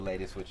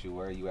Latest with you,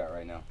 where are you at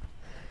right now?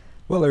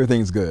 Well,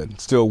 everything's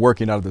good. Still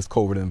working out of this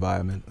COVID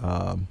environment.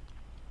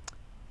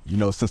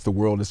 Since the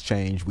world has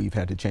changed, we've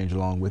had to change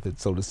along with it,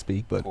 so to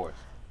speak. Of But course.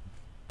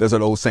 there's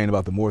an old saying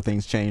about the more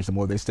things change, the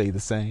more they stay the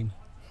same.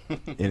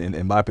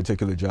 In my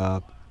particular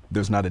job,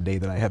 there's not a day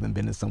that I haven't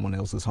been in someone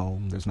else's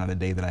home. There's not a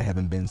day that I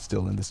haven't been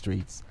still in the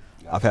streets.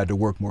 Gotcha. I've had to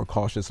work more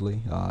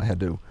cautiously. I had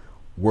to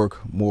work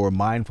more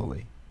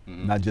mindfully,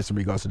 not just in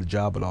regards to the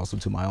job, but also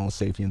to my own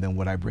safety and then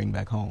what I bring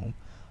back home.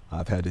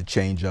 I've had to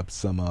change up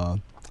some,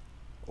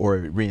 or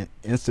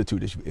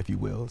reinstitute, if you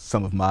will,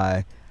 some of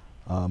my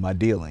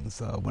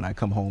dealings. When I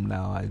come home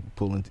now, I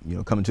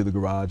come into the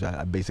garage.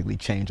 I basically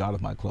change out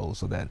of my clothes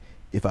so that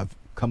if I've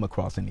come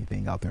across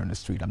anything out there in the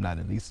street, I'm not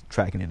at least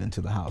tracking it into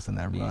the house, and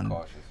I run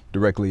cautious.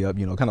 directly up.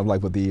 Kind of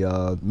like what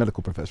the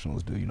medical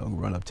professionals do.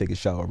 Run up, take a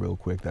shower real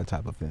quick, that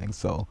type of thing.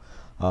 So,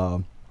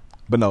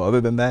 but no,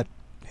 other than that,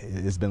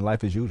 it's been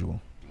life as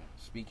usual.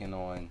 Speaking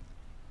on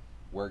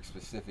work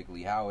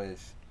specifically, how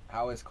has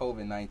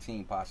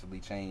COVID-19 possibly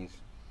changed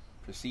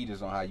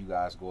procedures on how you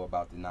guys go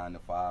about the 9 to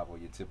 5 or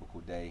your typical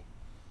day?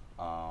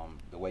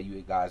 The way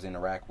you guys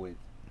interact with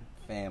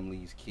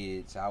families,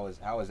 kids, how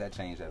has that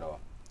changed at all?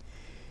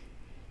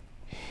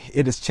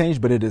 It has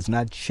changed, but it has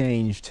not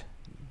changed,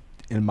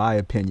 in my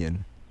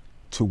opinion,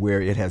 to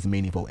where it has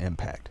meaningful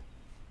impact.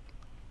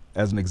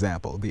 As an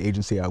example, the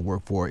agency I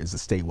work for is a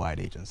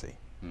statewide agency.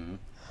 Mm-hmm.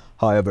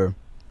 However,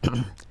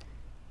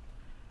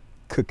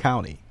 Cook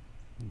County,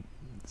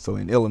 so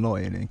in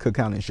Illinois and in Cook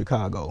County in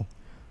Chicago,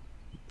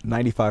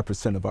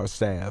 95% of our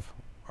staff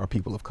are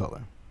people of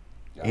color.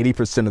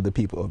 80% of the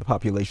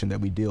population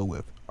that we deal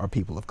with are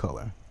people of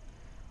color.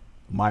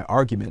 My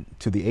argument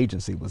to the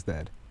agency was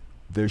that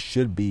there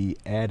should be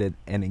added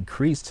and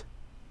increased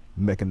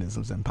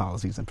mechanisms and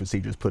policies and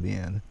procedures put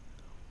in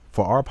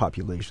for our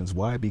populations.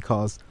 Why?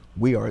 Because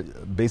we are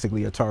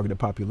basically a targeted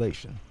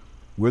population.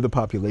 We're the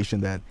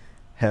population that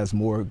has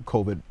more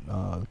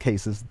COVID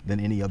cases than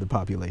any other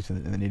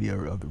population, than any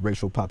other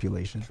racial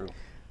population. True.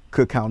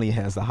 Cook County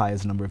has the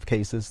highest number of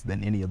cases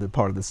than any other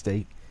part of the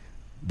state.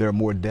 There are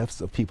more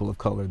deaths of people of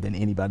color than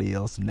anybody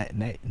else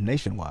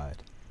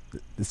nationwide.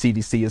 The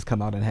CDC has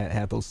come out and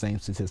had those same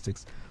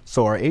statistics.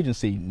 So our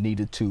agency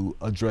needed to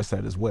address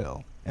that as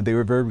well. And they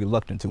were very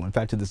reluctant to. In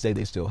fact, to this day,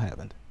 they still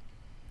haven't.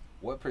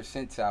 What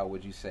percentile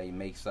would you say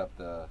makes up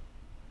the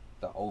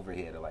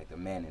overhead, or like the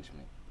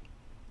management?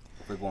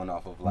 If we're going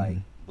off of like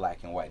black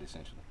and white,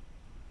 essentially.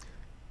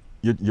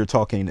 You're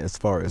talking as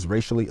far as a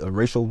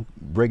racial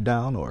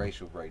breakdown, or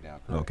racial breakdown?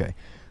 Correct. Okay.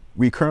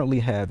 We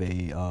currently have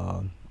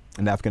an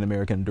African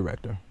American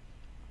director.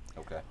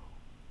 Okay.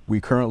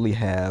 We currently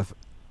have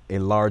a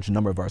large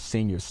number of our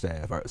senior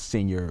staff, our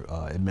senior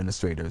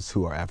administrators,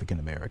 who are African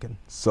American.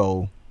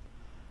 So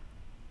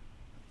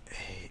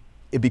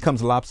it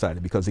becomes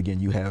lopsided because, again,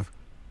 you have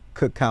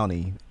Cook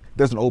County.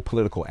 There's an old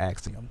political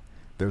axiom.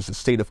 There's the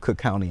state of Cook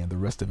County and the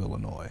rest of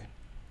Illinois.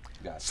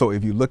 Gotcha. So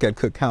if you look at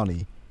Cook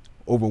County,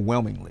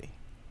 overwhelmingly,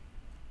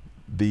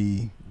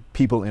 the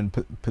people in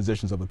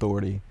positions of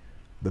authority,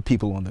 the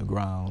people on the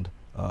ground,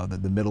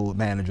 the middle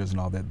managers and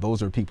all that,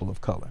 those are people of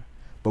color.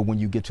 But when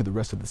you get to the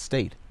rest of the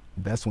state,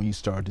 that's when you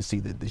start to see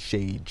the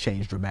shade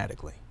change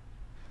dramatically.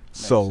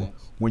 So sense.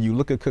 when you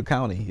look at Cook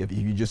County, if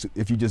you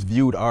just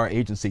viewed our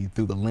agency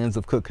through the lens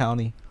of Cook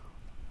County,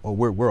 well,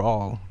 we're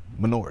all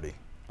minority.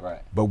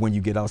 Right. But when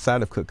you get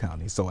outside of Cook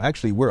County, so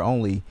actually we're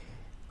only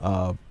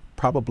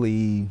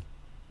probably,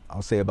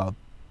 I'll say about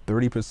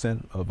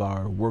 30% of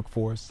our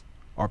workforce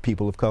are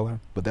people of color,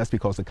 but that's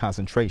because the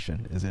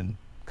concentration is in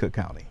Cook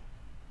County.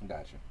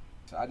 Gotcha.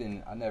 So I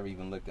never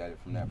even looked at it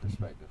from that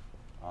perspective.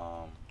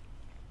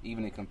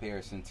 Even in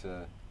comparison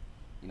to,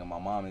 my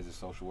mom is a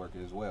social worker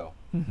as well,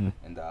 and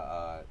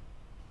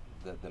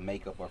the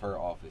makeup of her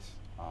office,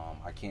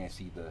 I can't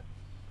see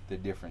the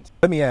difference.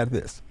 Let me add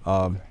this.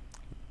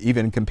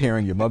 Even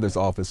comparing your mother's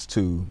office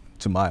to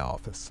my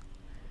office,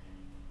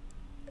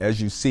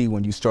 as you see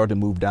when you start to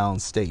move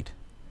downstate,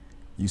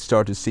 you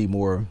start to see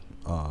more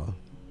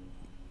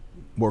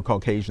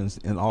Caucasians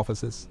in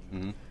offices,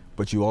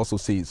 but you also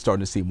start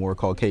to see more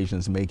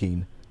Caucasians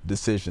making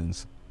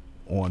decisions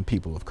on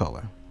people of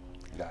color.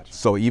 Gotcha.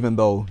 So even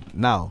though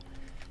now,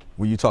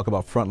 when you talk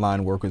about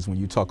frontline workers, when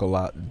you talk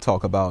about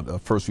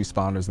first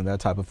responders and that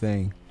type of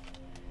thing,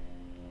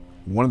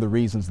 one of the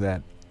reasons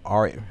that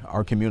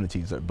our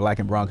communities, our black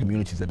and brown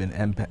communities, have been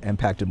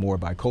impacted more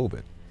by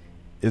COVID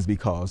is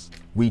because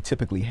we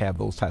typically have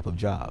those type of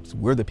jobs.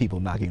 We're the people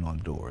knocking on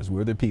doors.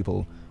 We're the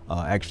people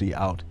actually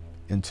out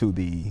into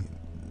the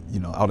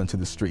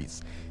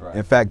streets. Right.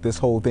 In fact, this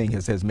whole thing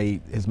has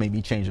made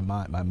me change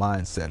my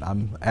mindset.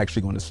 I'm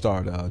actually going to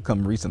start, I'm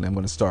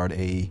going to start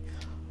a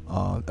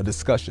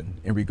discussion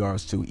in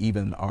regards to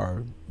even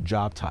our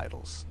job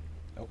titles.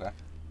 Okay.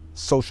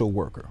 Social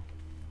worker.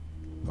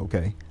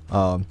 Okay.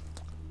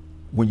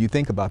 When you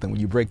think about them, when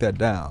you break that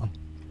down,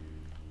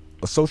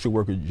 a social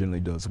worker generally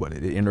does what?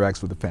 It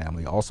interacts with the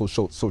family. Also,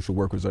 social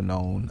workers are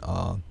known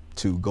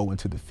to go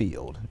into the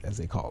field, as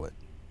they call it.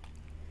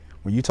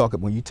 When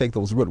you take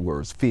those root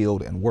words,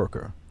 field and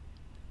worker,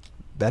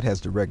 that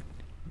has direct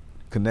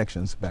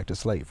connections back to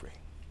slavery.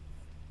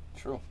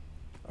 True.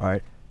 All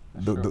right.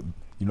 True.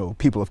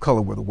 People of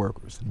color were the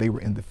workers. They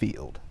were in the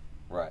field.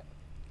 Right.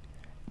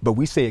 But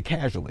we say it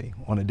casually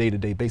on a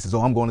day-to-day basis.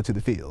 Oh, I'm going into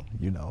the field,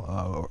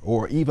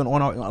 or even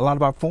on a lot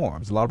of our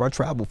forms, a lot of our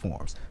travel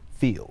forms,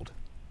 field,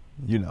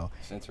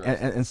 It's interesting.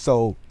 And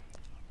so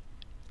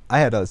I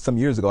had some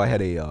years ago, I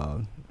had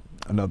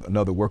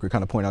another worker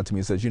kind of point out to me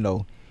and says,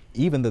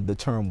 even the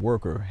term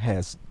worker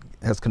has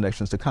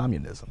connections to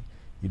communism.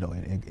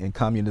 In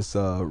communist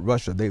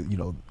Russia,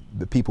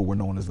 the people were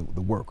known as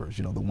the workers,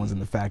 the ones in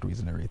the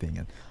factories and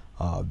everything.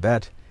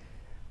 And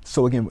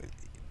so again,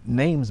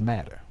 names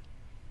matter.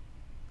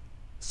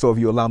 So if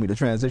you allow me to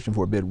transition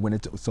for a bit,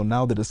 so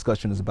now the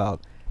discussion is about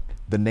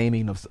the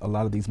naming of a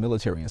lot of these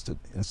military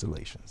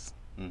installations.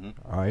 Mm-hmm.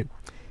 All right.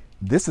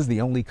 This is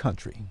the only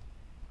country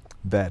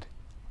that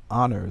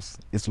honors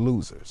its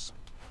losers.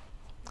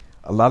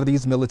 A lot of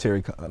these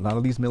military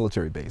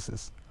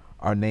bases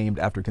are named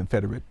after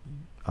Confederate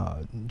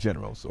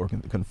generals or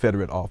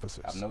Confederate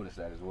officers. I've noticed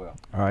that as well.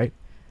 All right.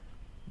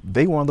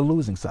 They were on the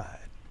losing side.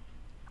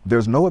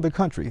 There's no other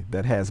country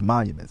that has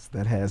monuments,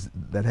 that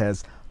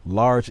has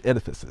large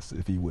edifices,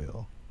 if you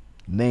will,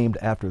 named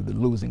after the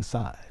losing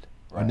side,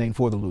 right, or named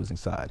for the losing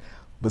side.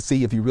 But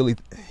see, if you really,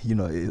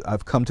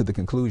 I've come to the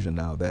conclusion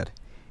now that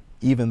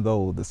even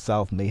though the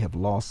South may have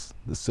lost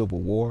the Civil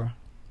War,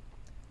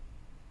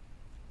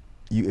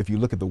 if you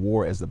look at the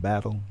war as a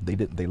battle,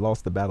 they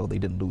lost the battle, they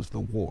didn't lose the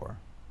war,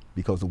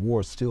 because the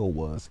war still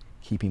was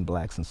keeping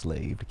blacks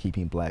enslaved,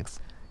 keeping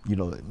blacks,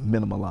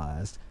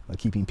 minimalized,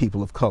 keeping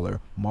people of color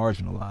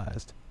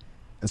marginalized.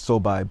 And so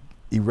by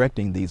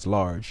erecting these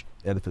large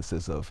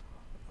edifices of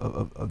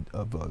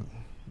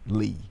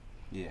Lee,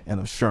 yeah, and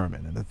of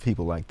Sherman and of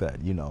people like that,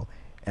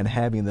 and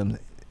having them,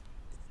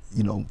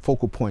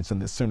 focal points in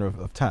the center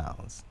of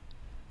towns,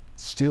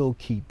 still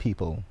keep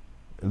people,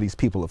 at least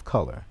people of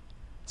color,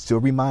 still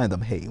remind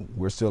them, hey,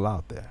 we're still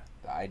out there.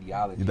 The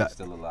ideology is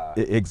still alive.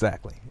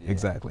 Exactly, yeah.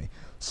 Exactly.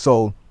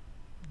 So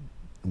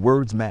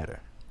words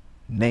matter,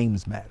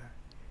 names matter,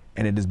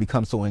 and it has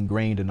become so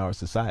ingrained in our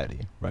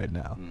society right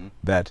now, mm-hmm,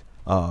 that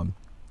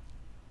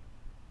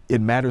it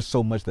matters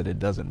so much that it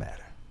doesn't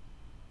matter.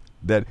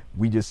 That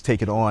we just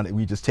take it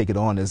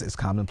on as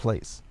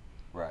commonplace.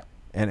 Right.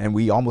 And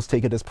we almost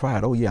take it as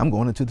pride. Oh yeah, I'm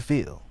going into the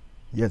field.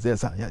 Yes,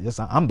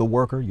 I'm the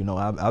worker.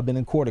 I've been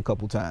in court a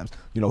couple times.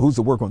 Who's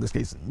the worker in this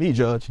case? Me,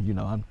 Judge.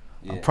 I'm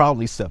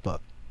proudly step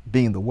up,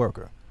 being the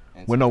worker.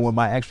 When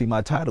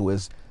my title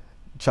is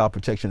Child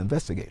Protection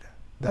Investigator.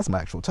 That's my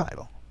actual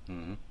title.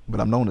 Mm-hmm. But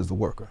I'm known as the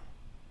worker.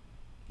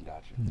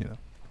 Gotcha.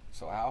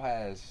 So how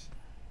has,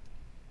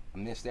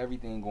 amidst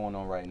everything going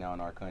on right now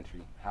in our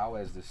country, how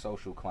has the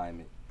social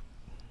climate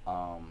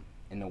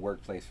in the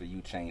workplace for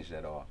you changed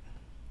at all?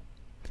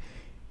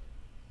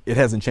 It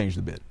hasn't changed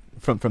a bit.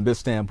 From this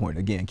standpoint,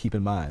 again, keep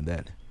in mind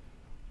that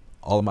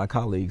all of my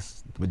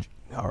colleagues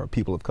are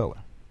people of color.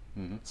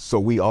 Mm-hmm. So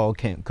we all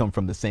can't come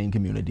from the same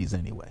communities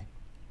anyway.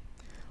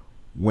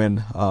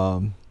 When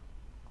part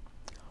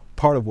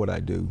of what I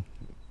do,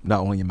 not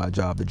only in my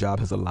job, the job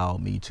has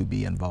allowed me to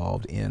be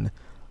involved in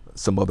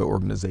some other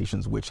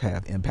organizations which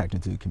have impact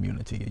into the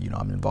community.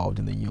 I'm involved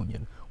in the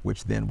union,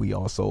 which then we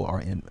also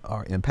are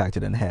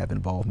impacted and have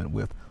involvement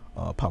with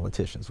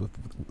politicians, with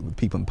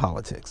people in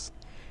politics.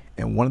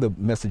 And one of the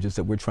messages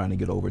that we're trying to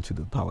get over to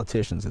the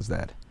politicians is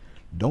that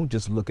don't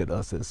just look at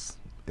us as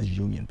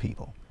union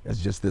people, as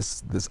just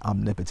this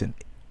omnipotent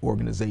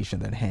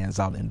organization that hands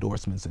out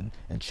endorsements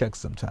and checks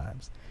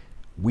sometimes.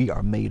 We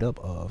are made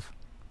up of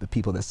the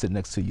people that sit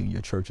next to you in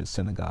your churches,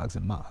 synagogues,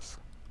 and mosques.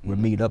 We're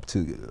made up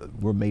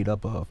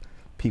of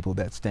people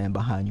that stand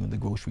behind you in the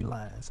grocery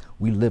lines.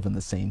 We live in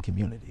the same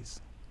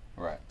communities.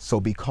 Right. So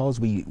because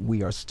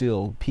we are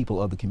still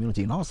people of the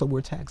community, and also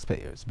we're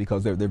taxpayers,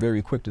 because they're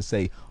very quick to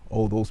say,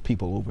 oh, those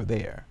people over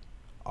there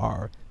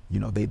are,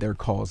 they're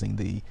causing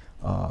the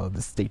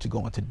state to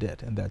go into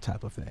debt and that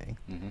type of thing.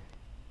 Mm-hmm.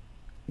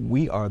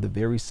 We are the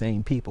very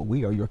same people.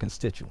 We are your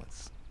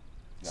constituents.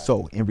 Gotcha.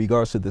 So in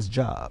regards to this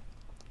job,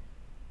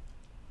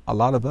 a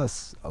lot of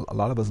us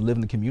live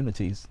in the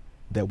communities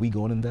that we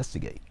go and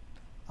investigate.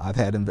 I've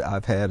had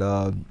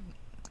some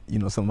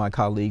of my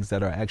colleagues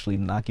that are actually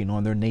knocking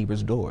on their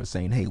neighbors' doors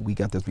saying, hey, we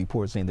got this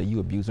report saying that you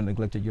abused or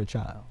neglected your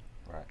child.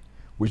 Right.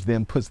 Which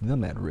then puts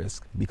them at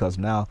risk, because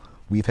now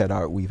we've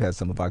had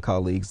some of our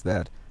colleagues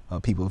that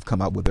people have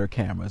come out with their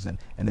cameras and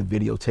then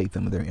videotape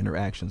them in their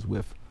interactions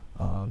with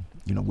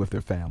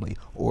their family,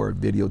 or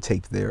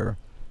videotape their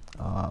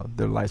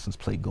license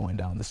plate going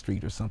down the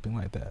street or something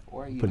like that.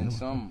 Or even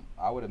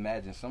I would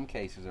imagine some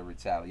cases of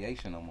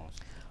retaliation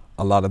almost.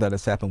 A lot of that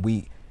has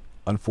happened.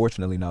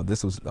 Unfortunately, now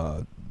this is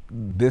bad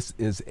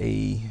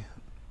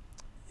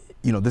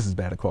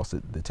across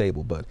the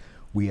table, but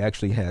we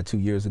actually had 2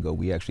 years ago,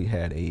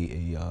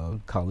 a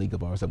colleague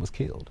of ours that was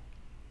killed,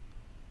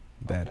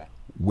 that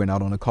went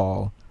out on a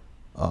call,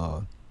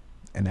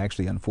 and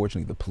actually,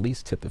 unfortunately, the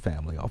police tipped the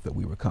family off that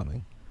we were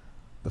coming.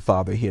 The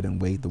father hid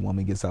and wait. The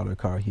woman gets out of her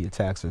car. He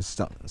attacks her,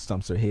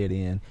 stumps her head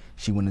in.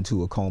 She went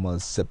into a coma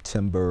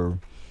September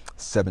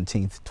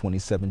 17th,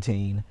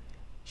 2017.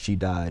 She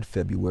died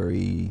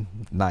February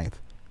 9th,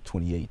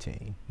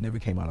 2018. Never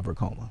came out of her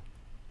coma.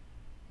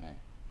 Man.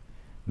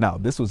 Now,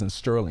 this was in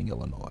Sterling,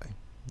 Illinois,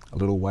 a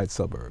little white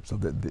suburb. So,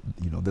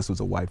 this was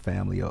a white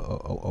family, a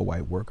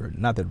white worker.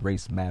 Not that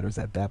race matters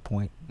at that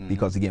point,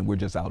 because, again, we're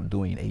just out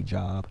doing a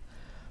job.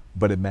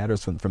 But it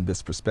matters from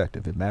this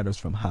perspective. It matters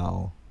from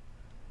how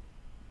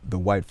the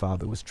white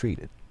father was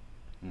treated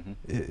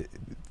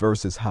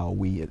versus how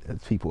we, as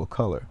people of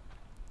color,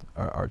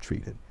 are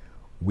treated.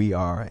 We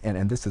are,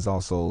 and this is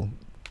also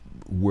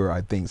where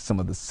I think some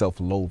of the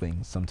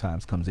self-loathing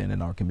sometimes comes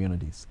in our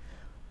communities.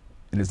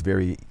 And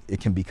it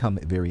can become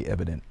very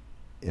evident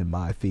in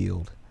my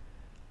field.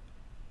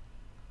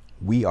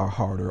 We are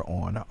harder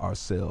on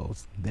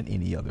ourselves than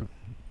any other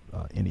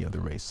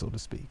race, so to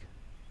speak.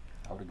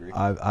 I would agree.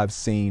 I've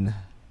seen,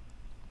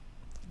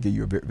 give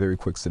you a very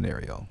quick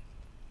scenario.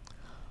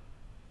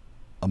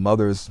 A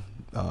mother's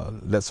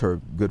lets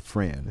her good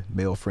friend,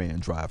 male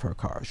friend, drive her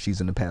car.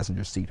 She's in the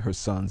passenger seat. Her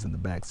son's in the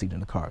back seat in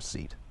the car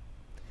seat.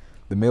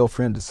 The male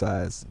friend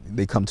decides,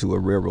 they come to a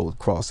railroad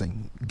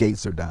crossing,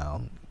 gates are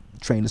down,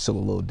 train is still a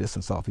little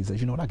distance off. He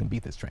says, you know what, I can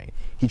beat this train.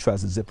 He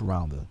tries to zip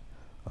around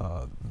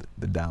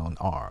the down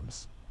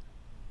arms.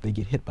 They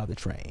get hit by the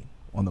train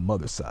on the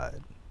mother's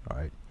side, all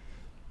right?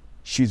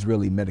 She's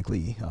really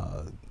medically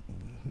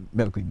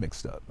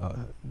mixed up,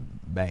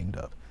 banged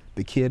up.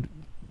 The kid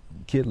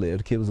lived.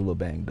 The kid was a little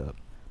banged up.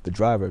 The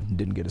driver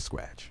didn't get a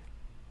scratch.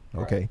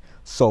 Okay, Right.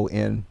 So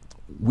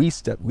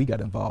we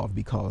got involved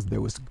because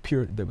there was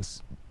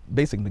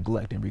basic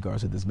neglect in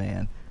regards to this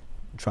man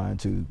trying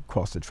to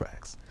cross the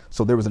tracks.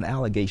 So there was an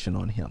allegation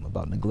on him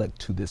about neglect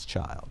to this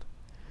child.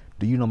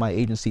 Do you know my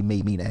agency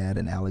made me add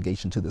an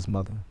allegation to this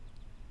mother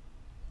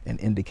and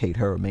indicate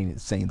her,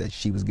 saying that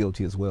she was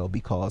guilty as well,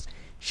 because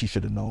she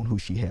should have known who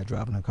she had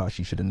driving her car.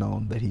 She should have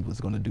known that he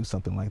was going to do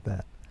something like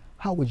that.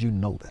 How would you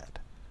know that?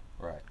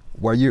 Right.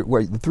 Where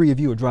the three of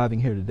you are driving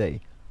here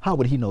today, how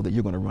would he know that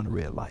you're going to run a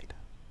red light?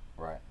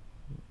 Right.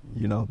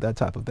 You know, that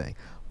type of thing.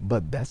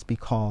 But that's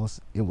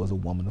because it was a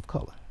woman of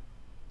color.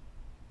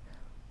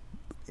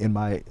 In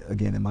my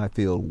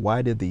field,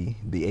 why did the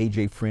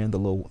AJ friend, the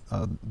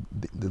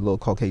little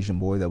Caucasian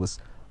boy that was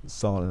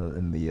saw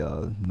in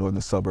the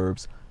northern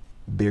suburbs,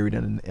 buried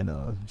in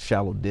a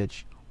shallow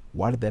ditch,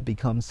 why did that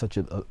become such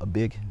a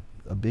big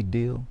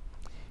deal?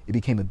 It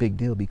became a big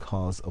deal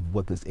because of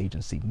what this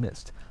agency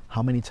missed.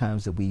 How many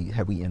times have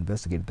we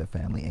investigated that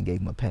family and gave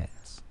them a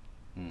pass?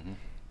 Mm-hmm.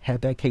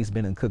 Had that case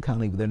been in Cook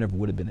County, there never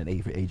would have been an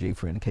AJ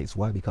friend case.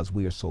 Why? Because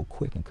we are so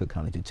quick in Cook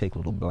County to take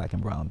little black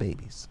and brown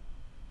babies.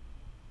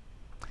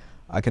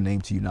 I can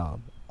name to you now,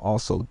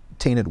 also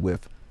tainted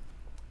with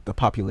the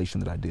population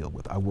that I deal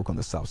with. I work on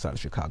the south side of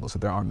Chicago, so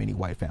there aren't many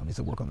white families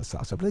that work on the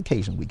south side, but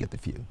occasionally we get the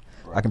few.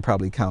 Right. I can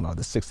probably count on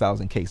the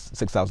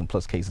 6,000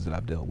 plus cases that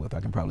I've dealt with.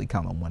 I can probably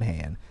count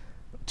on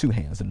two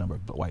hands, the number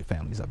of white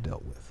families I've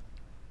dealt with.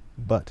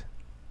 But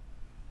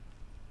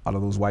out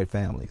of those white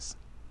families,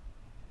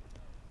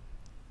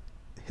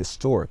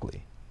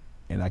 historically,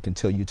 and I can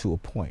tell you to a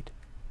point,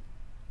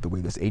 the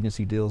way this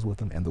agency deals with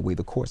them and the way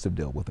the courts have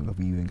dealt with them, if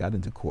we even got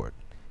into court,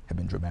 have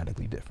been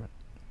dramatically different.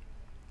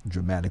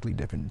 Dramatically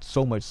different.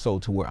 So much so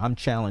to where I'm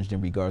challenged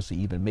in regards to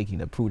even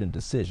making a prudent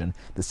decision,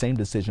 the same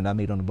decision I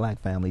made on the black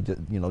family,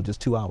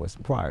 just 2 hours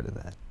prior to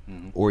that,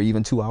 or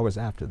even 2 hours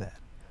after that.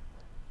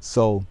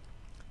 So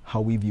how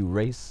we view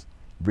race,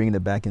 bringing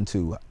it back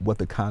into what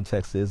the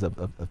context is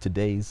of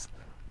today's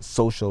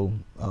social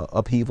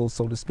upheaval,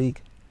 so to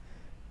speak,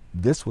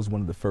 this was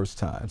one of the first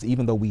times,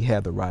 even though we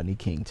had the Rodney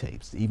King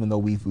tapes, even though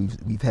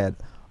we've had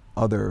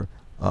other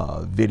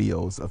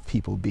videos of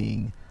people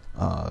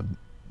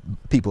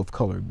of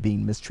color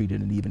being mistreated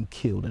and even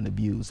killed and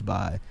abused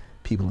by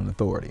people in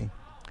authority.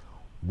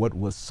 What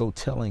was so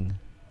telling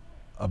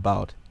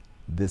about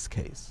this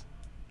case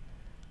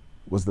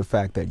was the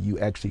fact that you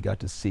actually got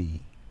to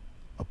see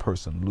a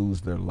person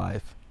lose their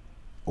life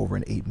over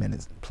an 8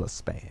 minutes plus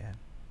span.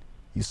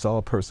 You saw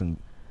a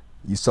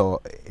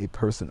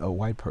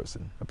white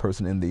person, a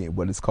person in the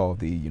what is called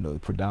the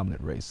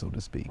predominant race, so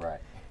to speak, Right.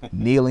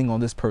 kneeling on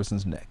this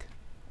person's neck,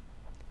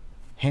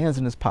 hands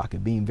in his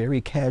pocket, being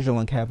very casual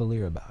and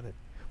cavalier about it.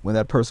 When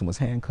that person was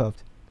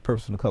handcuffed, the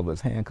person of color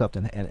was handcuffed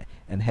and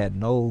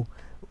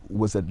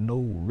was at no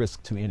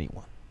risk to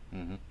anyone.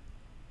 Mm-hmm.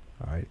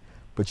 All right,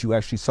 but you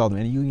actually saw them,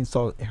 and you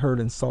even heard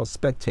and saw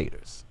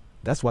spectators.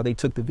 That's why they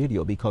took the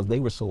video, because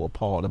they were so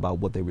appalled about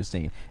what they were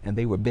seeing, and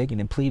they were begging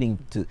and pleading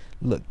to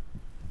look,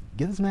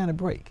 give this man a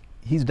break.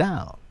 He's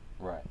down.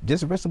 Right.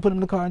 Just arrest him, put him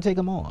in the car, and take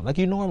him on like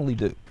you normally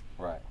do.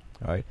 Right.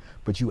 All right,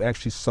 but you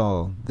actually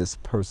saw this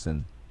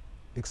person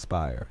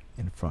expire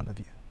in front of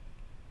you.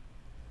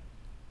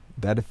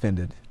 That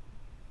offended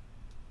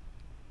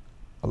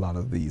a lot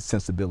of the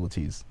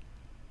sensibilities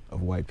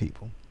of white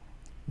people,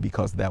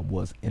 because that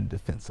was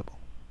indefensible.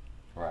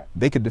 Right.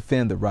 They could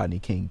defend the Rodney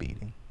King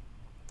beating.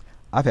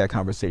 I've had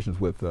conversations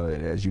with,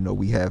 as you know,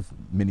 we have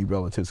many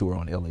relatives who are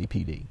on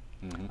LAPD.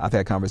 Mm-hmm. I've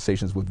had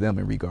conversations with them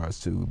in regards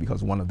to,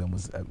 because one of them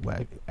was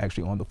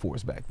actually on the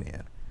force back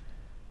then.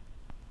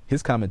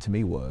 His comment to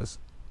me was,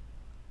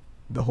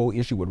 The whole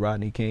issue with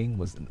Rodney King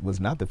was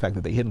not the fact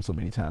that they hit him so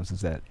many times,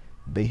 is that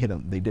they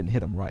didn't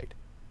hit him right.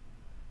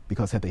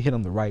 Because had they hit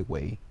him the right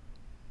way,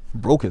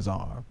 broke his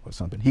arm or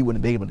something, he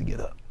wouldn't be able to get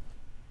up.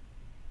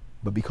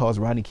 But because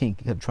Rodney King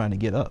kept trying to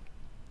get up,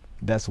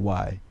 that's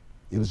why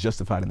it was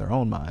justified in their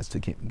own minds to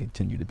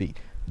continue to beat.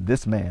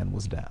 This man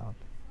was down.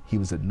 He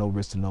was at no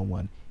risk to no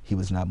one. He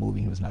was not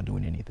moving. He was not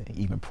doing anything,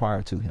 even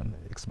prior to him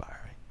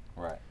expiring.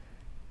 Right.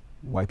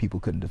 White people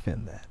couldn't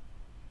defend that.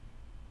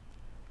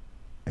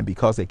 And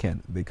because they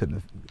couldn't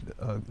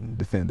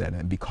defend that,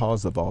 and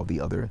because of all the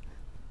other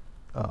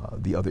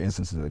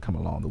instances that come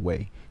along the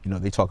way,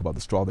 they talk about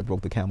the straw that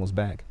broke the camel's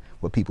back.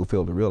 What people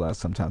fail to realize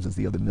sometimes is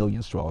the other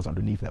million straws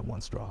underneath that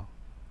one straw.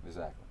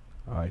 Exactly.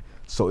 All right.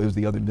 So it was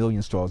the other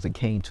million straws that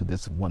came to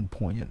this one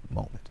poignant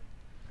moment.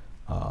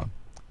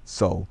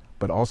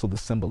 But also the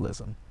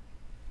symbolism,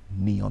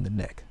 knee on the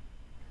neck.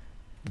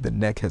 The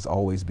neck has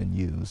always been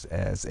used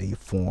as a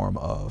form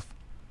of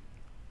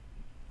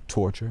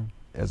torture,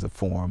 as a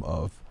form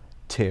of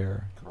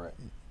terror. Correct.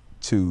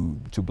 to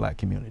black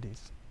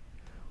communities.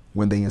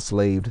 When they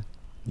enslaved,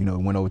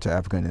 went over to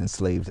Africa and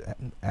enslaved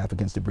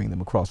Africans to bring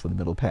them across for the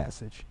Middle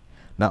Passage,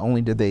 not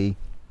only did they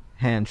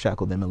hand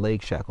shackle them and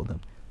leg shackle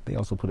them, they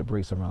also put a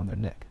brace around their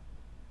neck.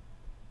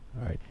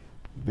 All right.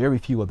 Very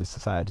few other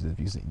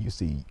societies you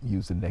see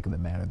use the neck in the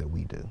manner that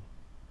we do.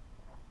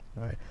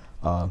 All right.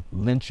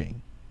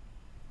 Lynching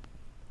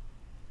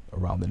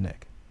around the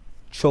neck,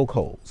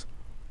 chokeholds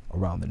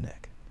around the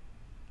neck.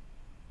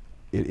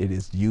 It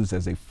is used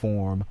as a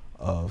form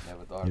of.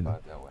 Never thought about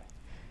it that way.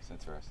 It's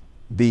interesting.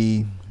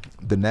 The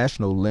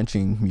National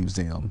Lynching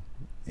Museum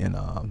in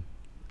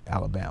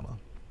Alabama.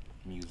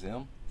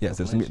 Museum? Yes,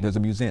 there's a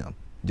museum.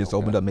 Just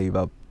opened up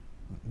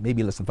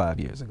maybe less than 5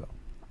 years ago.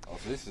 Oh,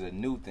 so this is a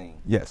new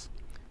thing. Yes.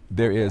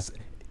 There is.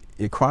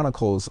 It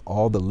chronicles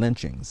all the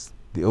lynchings,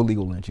 the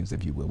illegal lynchings,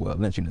 if you will. Well,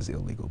 lynching is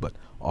illegal, but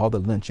all the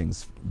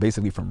lynchings,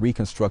 basically from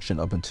Reconstruction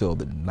up until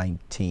the late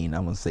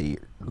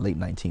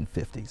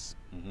 1950s.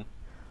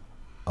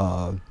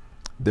 Mm-hmm.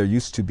 There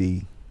used to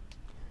be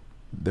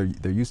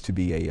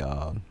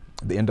a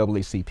the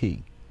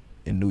NAACP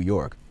in New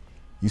York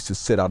used to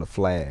set out a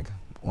flag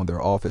on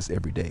their office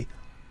every day.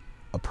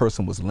 A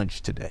person was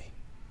lynched today,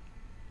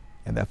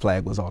 and that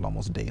flag was out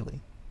almost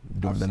daily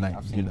during the night.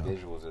 I've seen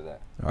visuals of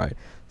that. All right.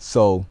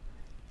 So,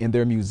 in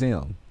their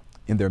museum,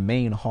 in their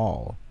main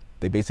hall,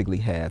 they basically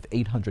have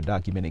 800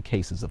 documented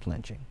cases of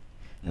lynching,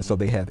 and so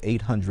they have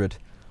 800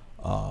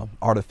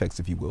 artifacts,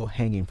 if you will,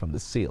 hanging from the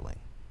ceiling.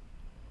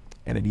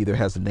 And it either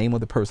has the name of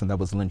the person that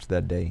was lynched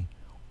that day,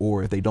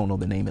 or if they don't know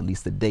the name, at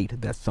least the date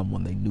that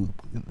someone they knew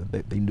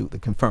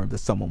that confirmed that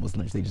someone was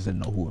lynched. They just didn't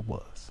know who it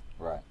was.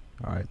 Right.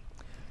 All right.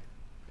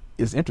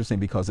 It's interesting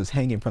because it's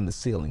hanging from the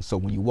ceiling. So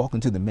when you walk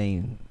into the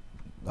main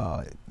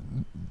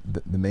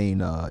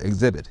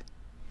exhibit,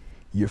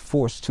 you're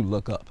forced to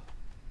look up.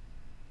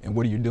 And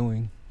what are you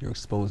doing? You're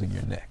exposing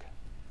your neck.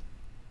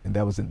 And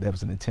that was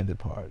an intended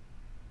part.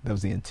 That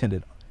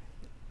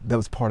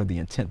was part of the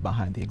intent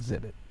behind the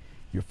exhibit.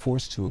 You're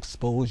forced to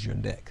expose your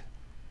neck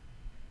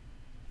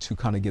to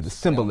kind of give the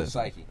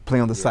symbolism. Play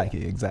on the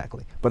psyche,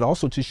 exactly. But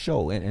also to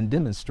show and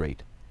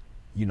demonstrate,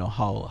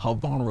 how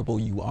vulnerable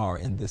you are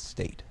in this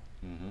state.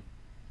 Mm-hmm.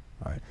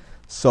 All right.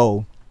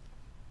 So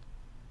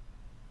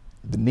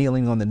the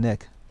kneeling on the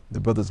neck, the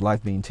brother's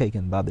life being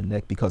taken by the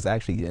neck, because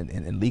actually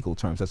in legal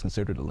terms that's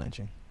considered a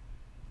lynching.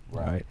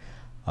 Right.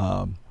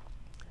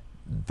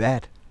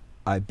 That,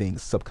 I think,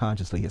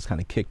 subconsciously has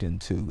kind of kicked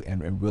into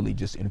and really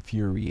just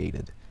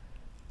infuriated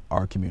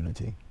our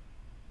community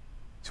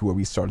to where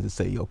we started to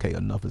say, okay,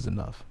 enough is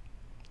enough.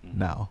 Mm-hmm.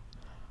 Now,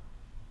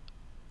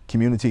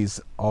 communities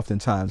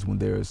oftentimes, when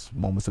there's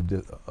moments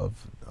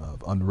of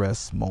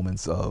unrest,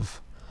 moments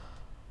of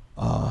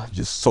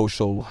just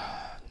social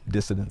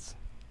dissidence,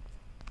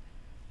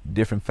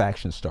 different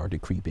factions start to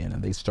creep in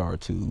and they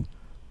start to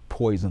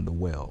poison the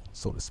well,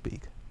 so to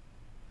speak.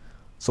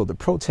 So the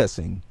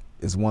protesting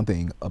is one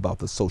thing about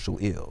the social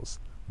ills.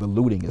 The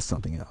looting is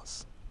something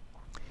else.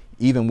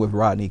 Even with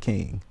Rodney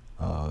King,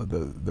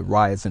 the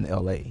riots in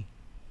L.A.,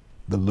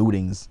 the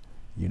lootings,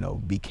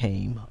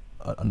 became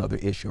another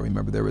issue. I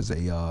remember there was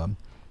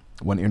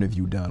one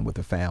interview done with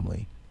a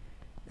family,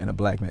 and a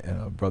black man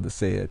and a brother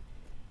said,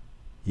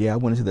 "Yeah, I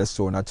went into that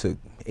store and I took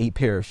 8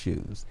 pair of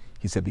shoes."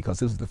 He said, "Because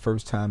this is the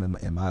first time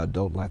in my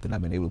adult life that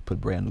I've been able to put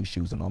brand new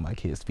shoes on all my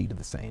kids' feet at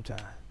the same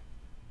time."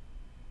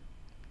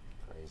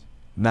 Crazy.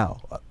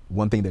 Now,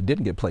 one thing that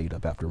didn't get played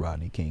up after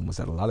Rodney King was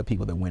that a lot of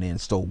people that went in,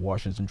 stole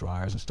washers and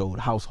dryers and stole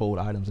household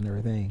items and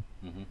everything,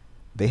 mm-hmm.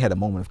 They had a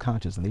moment of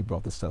conscience and they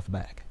brought the stuff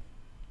back.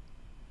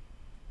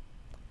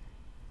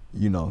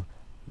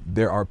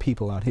 There are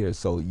people out here,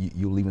 so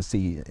you'll even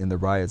see in the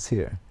riots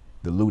here,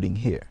 the looting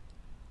here,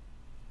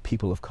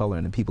 people of color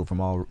and people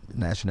from all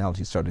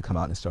nationalities started to come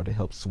out and started to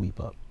help sweep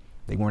up.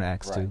 They weren't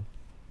asked to.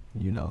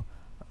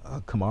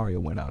 Kamaria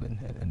went out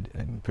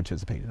and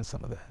participated in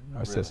some of that.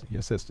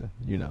 Your sister.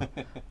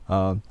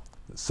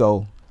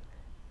 So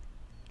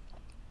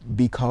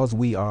because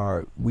we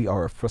are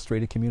a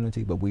frustrated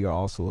community, but we are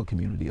also a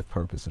community of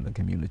purpose and a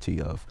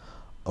community of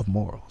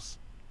morals.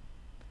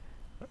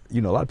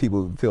 You know, a lot of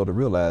people fail to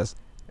realize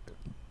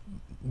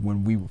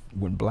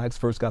when blacks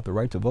first got the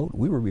right to vote,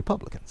 we were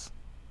Republicans.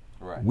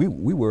 Right.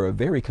 We were a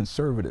very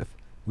conservative.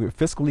 We were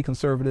fiscally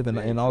conservative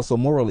and also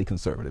morally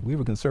conservative. We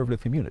were a conservative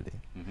community.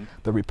 Mm-hmm.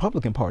 The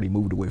Republican Party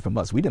moved away from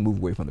us. We didn't move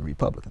away from the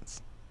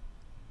Republicans.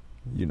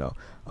 You know,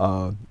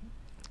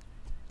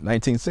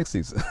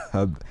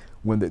 1960s,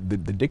 when the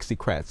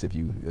Dixiecrats, if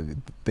you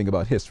think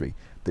about history,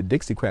 the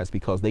Dixiecrats,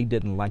 because they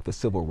didn't like the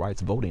Civil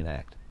Rights Voting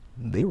Act,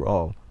 they were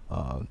all,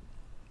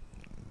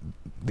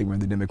 they were in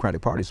the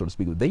Democratic Party, so to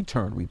speak, but they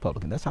turned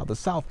Republican. That's how the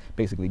South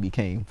basically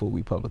became full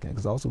Republican.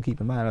 Because also keep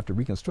in mind, after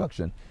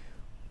Reconstruction,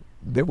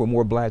 there were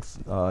more blacks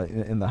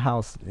in the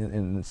House,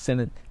 in the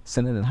Senate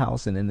and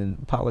House, and in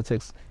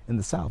politics in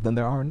the South than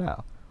there are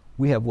now.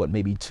 We have, what,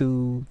 maybe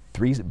 2,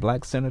 3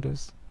 black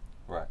senators?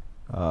 Right.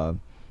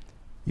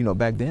 You know,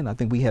 back then, I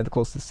think we had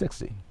close to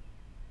 60.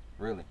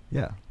 Really?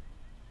 Yeah.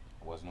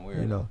 I wasn't aware.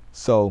 You know,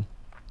 so,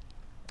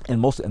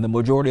 and the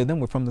majority of them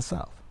were from the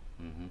South.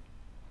 Mm-hmm.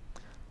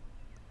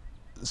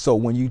 So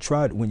when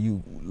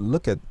you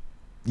look at,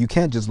 you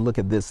can't just look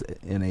at this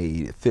in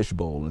a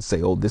fishbowl and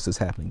say, oh, this is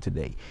happening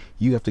today.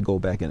 You have to go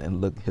back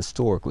and look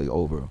historically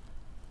over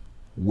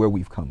where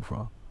we've come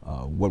from,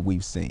 what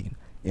we've seen.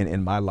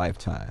 In my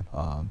lifetime,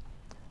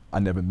 I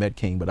never met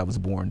King, but I was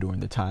born during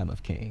the time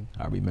of King.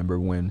 I remember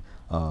when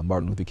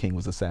Martin Luther King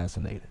was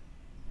assassinated.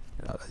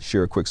 I'll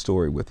share a quick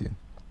story with you.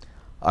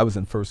 I was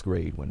in first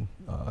grade when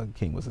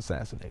King was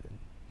assassinated.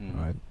 Mm-hmm.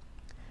 All right.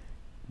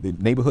 The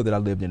neighborhood that I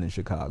lived in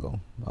Chicago,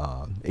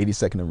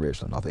 82nd and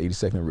Ridgeland, off of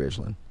 82nd and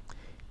Ridgeland,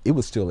 it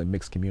was still a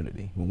mixed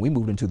community. When we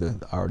moved into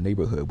our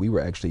neighborhood, we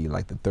were actually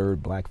like the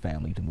 3rd black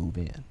family to move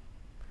in.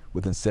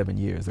 Within 7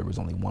 years, there was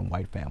only 1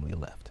 white family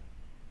left.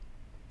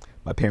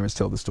 My parents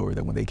tell the story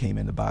that when they came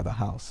in to buy the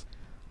house,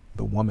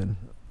 the woman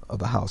of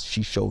the house,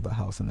 she showed the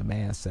house, and the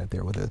man sat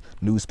there with a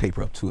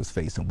newspaper up to his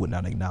face and would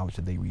not acknowledge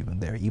that they were even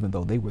there, even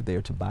though they were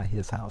there to buy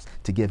his house,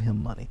 to give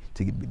him money,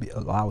 to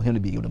allow him to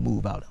be able to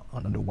move out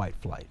under white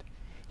flight.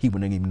 He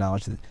wouldn't even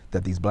acknowledge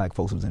that these black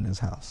folks was in his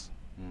house.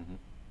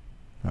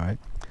 Mm-hmm. All right.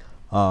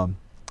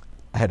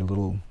 I had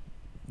one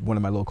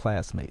of my little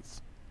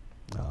classmates.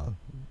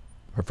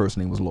 Her first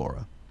name was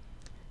Laura,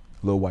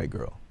 a little white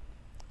girl.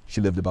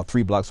 She lived about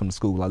 3 blocks from the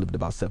school. I lived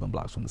about 7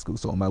 blocks from the school.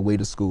 So on my way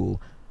to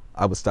school,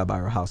 I would stop by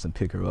her house and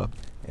pick her up,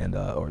 and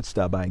or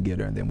stop by and get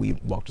her, and then we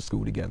walked to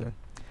school together.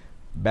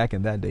 Back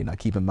in that day, now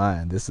keep in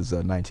mind, this is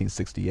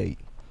 1968.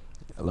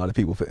 A lot of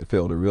people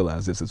fail to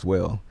realize this as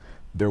well.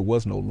 There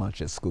was no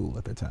lunch at school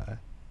at the time.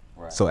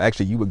 Right. So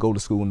actually, you would go to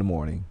school in the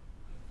morning,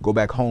 go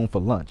back home for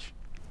lunch,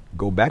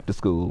 go back to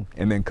school,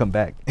 and then come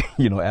back,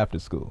 after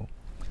school.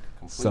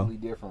 Completely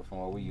different from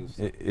what we used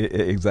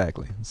to.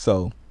 Exactly.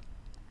 So,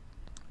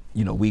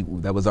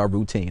 that was our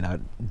routine.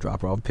 I'd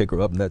drop her off, pick her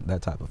up, and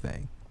that type of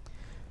thing.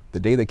 The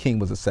day that King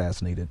was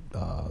assassinated,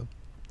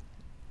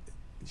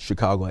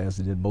 Chicago, as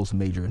it did most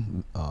major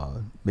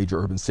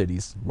urban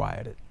cities,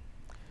 rioted.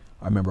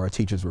 I remember our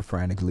teachers were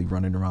frantically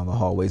running around the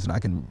hallways, and I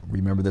can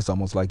remember this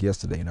almost like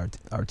yesterday. And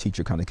our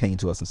teacher kind of came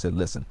to us and said,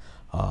 listen,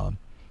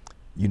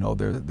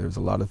 there's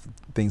a lot of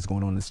things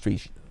going on in the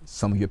street.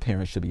 Some of your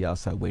parents should be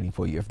outside waiting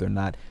for you. If they're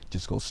not,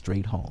 just go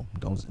straight home.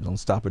 Don't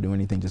stop or do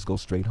anything. Just go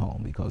straight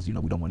home, because, we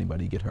don't want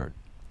anybody to get hurt.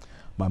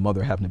 My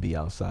mother happened to be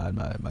outside.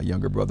 My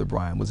younger brother,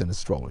 Brian, was in a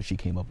stroller. She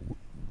came up,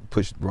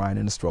 pushed Brian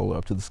in the stroller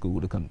up to the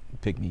school to come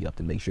pick me up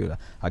to make sure that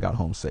I got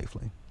home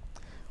safely.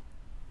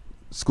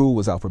 School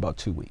was out for about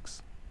 2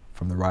 weeks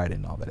from the riot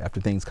and all that. After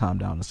things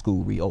calmed down, the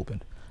school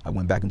reopened. I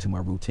went back into my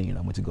routine.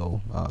 I went to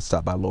go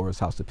stop by Laura's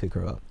house to pick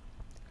her up.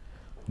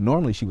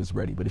 Normally she was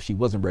ready, but if she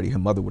wasn't ready, her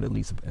mother would at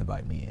least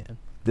invite me in.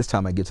 This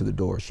time I get to the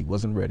door, she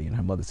wasn't ready, and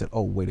her mother said,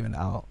 oh, wait a minute,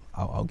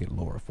 I'll get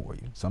Laura for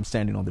you. So I'm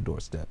standing on the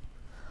doorstep.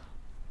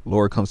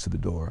 Laura comes to the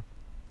door,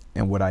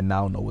 and what I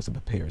now know was a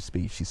prepared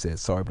speech. She said,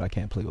 sorry, but I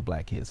can't play with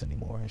black kids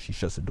anymore, and she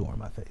shuts the door in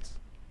my face.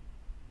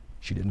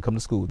 She didn't come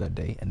to school that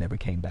day and never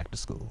came back to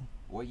school.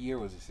 What year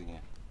was this again?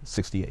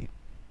 68.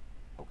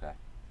 Okay.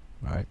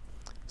 All right.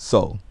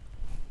 So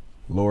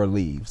Laura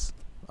leaves.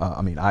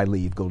 I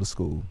leave, go to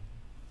school.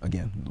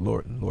 Again,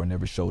 Laura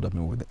never showed up.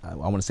 And I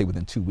want to say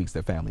within 2 weeks,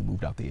 their family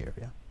moved out the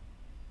area.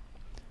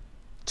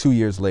 2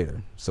 years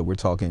later, so we're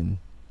talking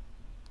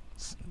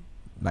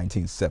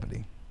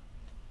 1970,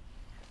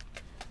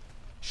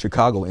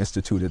 Chicago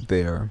instituted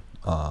their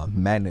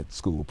magnet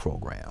school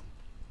program.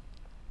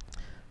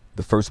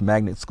 The first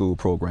magnet school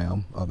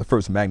program, the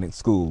first magnet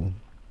school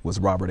was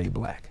Robert A.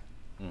 Black.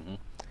 Mm-hmm.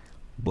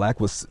 Black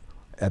was,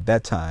 at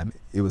that time,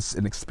 it was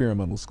an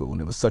experimental school,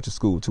 and it was such a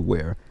school to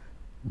where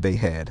they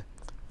had,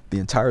 the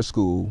entire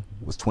school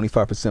was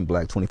 25%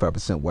 black,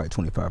 25% white,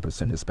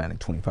 25% Hispanic,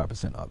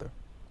 25% other.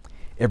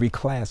 Every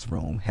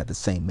classroom had the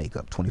same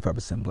makeup,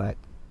 25% black,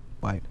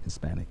 white,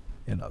 Hispanic,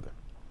 and other.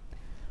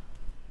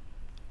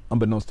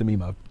 Unbeknownst to me,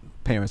 my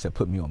parents had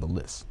put me on the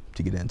list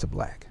to get into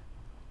black.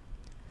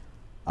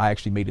 I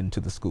actually made it into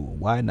the school.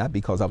 Why? Not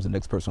because I was the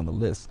next person on the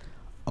list.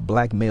 A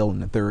black male in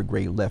the 3rd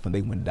grade left, and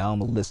they went down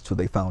the list till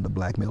they found a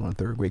black male in the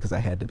 3rd grade, because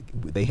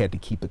they had to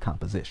keep the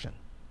composition.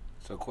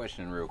 So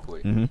question real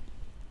quick. Mm-hmm.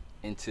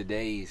 In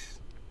today's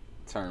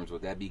terms,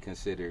 would that be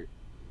considered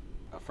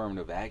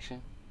affirmative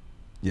action?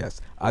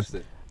 Yes.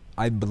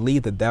 I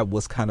believe that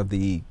was kind of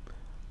it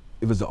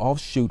was the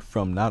offshoot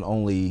from not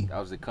only... That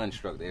was the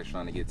construct they were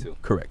trying to get to.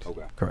 Correct.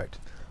 Okay. Correct.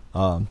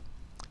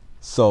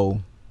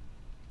 So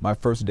my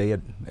first day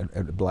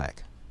at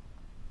Black,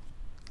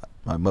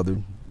 my mother,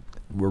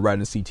 we're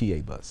riding a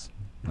CTA bus.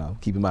 Now,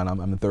 keep in mind, I'm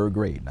in third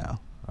grade now,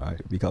 all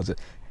right? Because a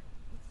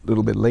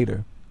little bit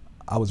later,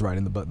 I was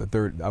riding the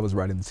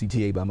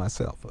CTA by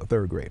myself, a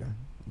third grader.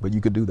 But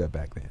you could do that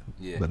back then.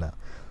 Yeah. But now,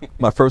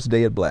 my first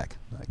day at Black,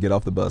 I get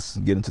off the bus,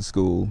 get into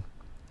school,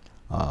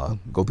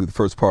 go through the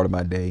first part of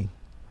my day,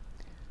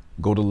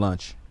 go to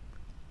lunch,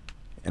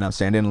 and I'm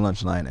standing in the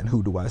lunch line, and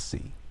who do I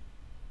see?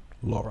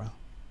 Laura.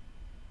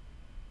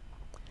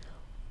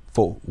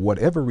 For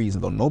whatever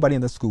reason, though, nobody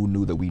in the school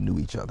knew that we knew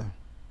each other.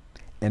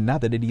 And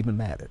not that it even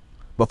mattered.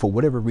 But for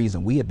whatever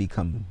reason, we had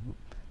become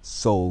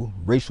so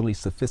racially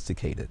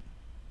sophisticated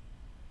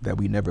that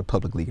we never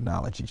publicly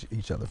acknowledged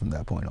each other from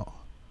that point on.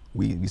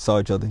 We saw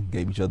each other,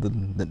 gave each other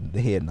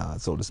the head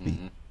nod, so to speak.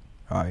 Mm-hmm.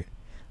 All right.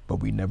 But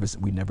we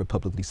never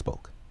publicly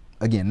spoke.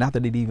 Again, not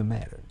that it even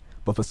mattered,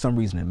 but for some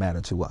reason it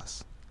mattered to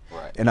us.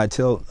 Right. And I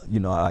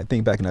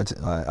think back and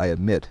I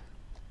admit,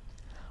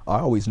 I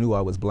always knew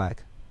I was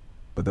Black,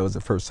 but that was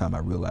the first time I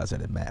realized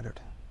that it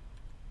mattered.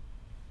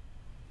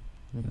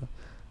 You know?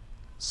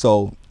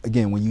 So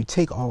again, when you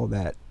take all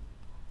that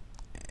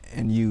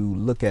and you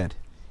look at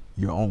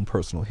your own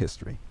personal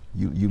history,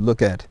 you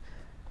look at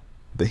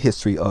the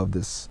history of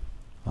this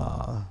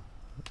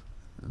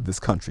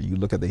country, you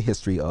look at the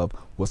history of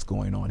what's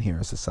going on here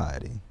in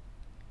society,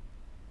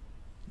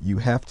 you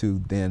have to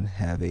then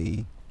have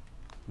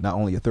not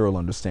only a thorough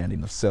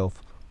understanding of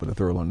self, but a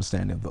thorough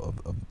understanding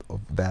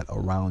of that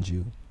around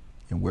you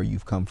and where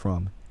you've come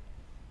from,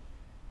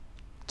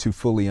 to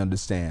fully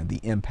understand the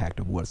impact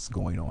of what's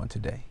going on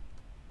today.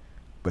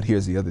 But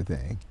here's the other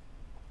thing.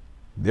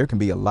 There can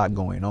be a lot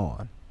going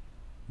on,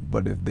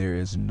 but if there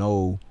is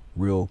no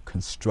real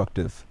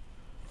constructive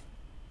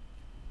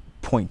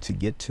point to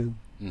get to,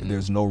 if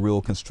there's no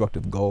real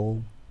constructive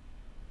goal,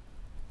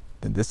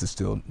 then this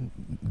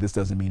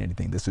doesn't mean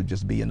anything. This would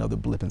just be another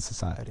blip in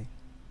society.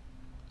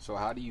 So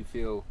how do you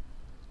feel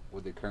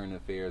with the current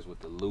affairs, with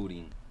the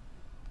looting,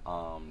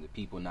 the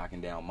people knocking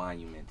down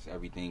monuments,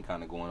 everything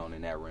kind of going on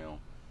in that realm?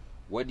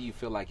 What do you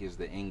feel like is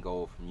the end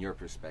goal from your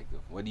perspective?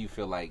 What do you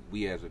feel like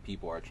we as a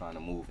people are trying to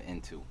move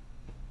into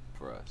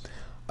for us?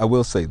 I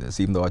will say this,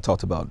 even though I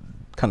talked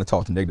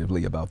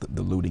negatively about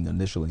the looting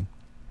initially.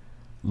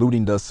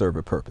 Looting does serve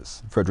a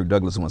purpose. Frederick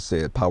Douglass once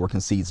said, "Power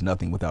concedes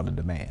nothing without a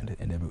demand,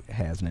 and never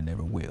has and it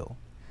never will."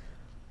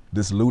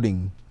 This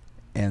looting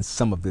and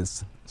some of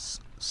this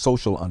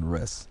social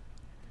unrest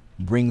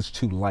brings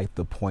to light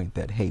the point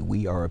that, hey,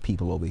 we are a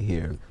people over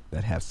here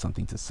that have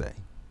something to say.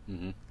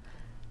 Mm-hmm.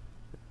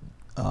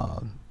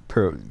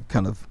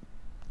 Kind of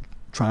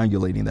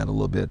triangulating that a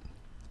little bit,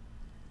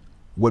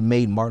 what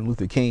made Martin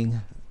Luther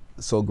King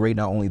so great,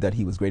 not only that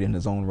he was great in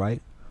his own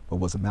right, but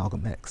was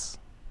Malcolm X.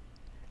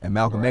 And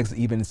Malcolm X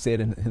even said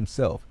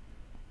himself,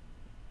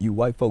 you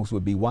white folks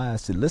would be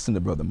wise to listen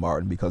to Brother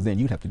Martin, because then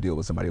you'd have to deal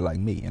with somebody like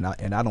me, and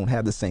I don't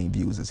have the same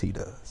views as he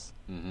does.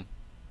 Mm-hmm.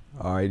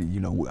 All right,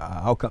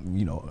 I'll come.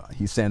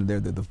 He's standing there,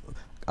 the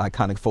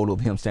iconic photo of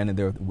him standing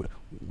there,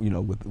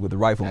 with the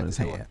rifle in his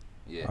hand.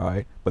 Yeah. All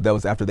right, but that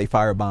was after they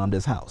firebombed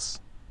his house.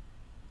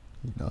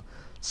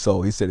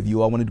 So he said, if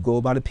you all wanted to go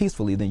about it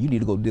peacefully, then you need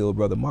to go deal with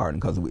Brother Martin,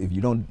 because if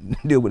you don't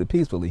deal with it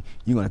peacefully,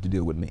 you're gonna have to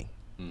deal with me.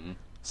 Mm-hmm.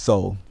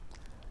 So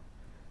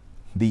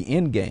the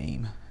end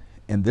game,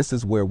 and this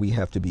is where we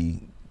have to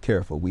be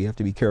careful. We have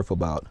to be careful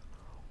about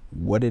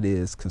what it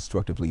is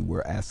constructively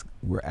we're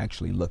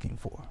actually looking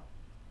for,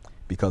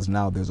 because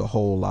now there's a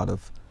whole lot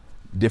of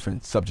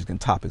different subjects and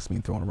topics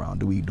being thrown around.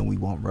 Do we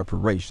want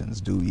reparations?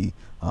 Do we,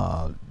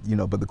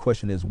 but the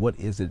question is, what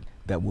is it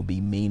that will be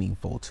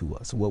meaningful to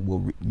us? What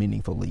will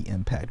meaningfully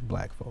impact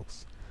Black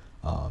folks?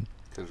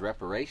 Because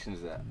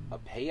reparations, a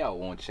payout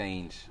won't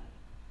change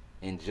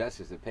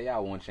injustice. A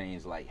payout won't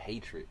change like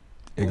hatred.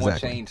 It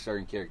won't change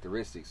certain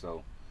characteristics.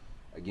 So,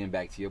 again,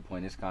 back to your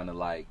point, it's kind of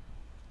like,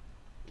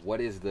 what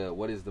is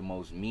the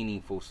most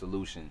meaningful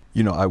solution?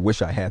 I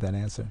wish I had that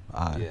answer.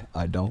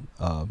 I don't.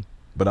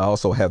 But I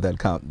also have that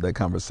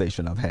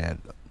conversation I've had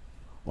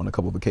on a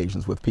couple of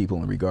occasions with people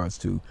in regards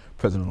to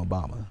President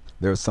Obama.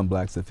 There are some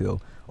Blacks that feel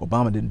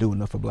Obama didn't do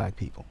enough for Black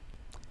people.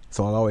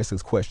 So I always ask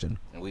this question: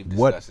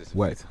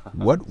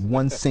 what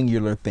one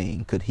singular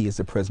thing could he, as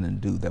the president,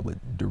 do that would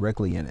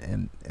directly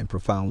and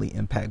profoundly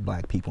impact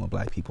Black people and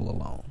Black people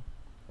alone?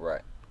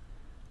 Right.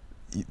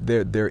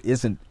 There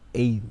isn't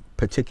a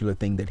particular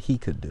thing that he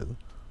could do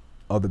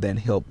other than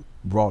help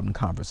broaden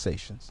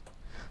conversations.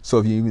 So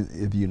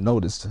if you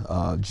noticed,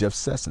 Jeff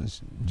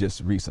Sessions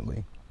just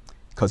recently,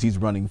 because he's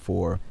running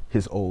for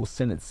his old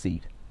Senate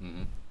seat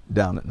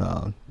down in,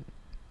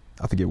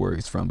 I forget where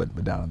he's from,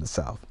 but down in the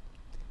South.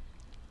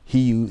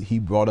 He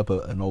brought up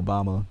an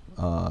Obama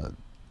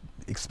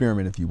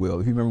experiment, if you will.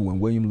 If you remember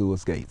when William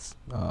Lewis Gates,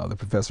 the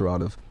professor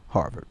out of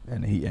Harvard,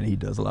 and he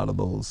does a lot of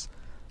those,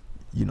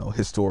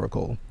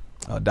 historical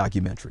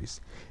documentaries.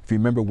 If you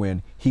remember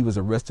when he was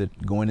arrested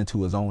going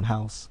into his own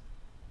house,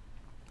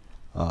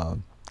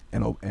 and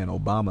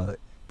Obama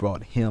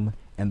brought him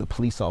and the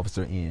police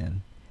officer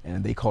in,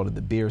 and they called it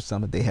the beer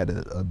summit. They had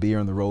a beer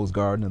in the Rose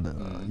Garden,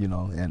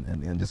 and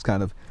and just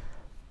kind of.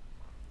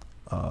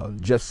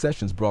 Jeff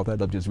Sessions brought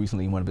that up just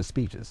recently in one of his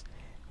speeches,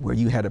 where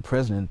you had a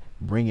president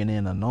bringing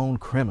in a known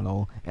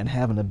criminal and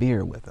having a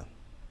beer with him.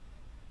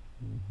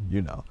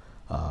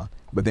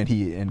 But then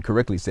he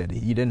incorrectly said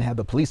he didn't have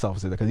the police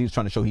officer there because he was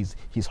trying to show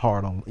he's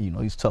hard on,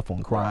 he's tough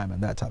on crime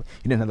and that type.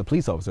 He didn't have the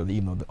police officer there,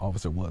 even though the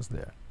officer was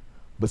there.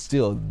 But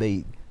still,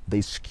 they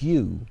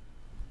skew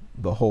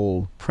the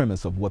whole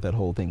premise of what that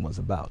whole thing was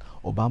about.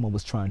 Obama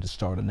was trying to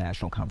start a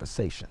national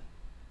conversation.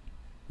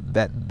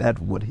 That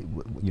what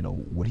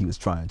he was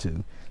trying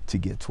to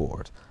get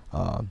toward.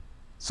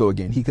 So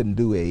again, he couldn't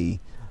do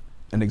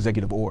an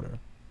executive order.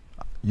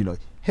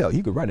 Hell,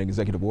 he could write an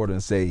executive order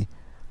and say,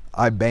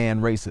 "I ban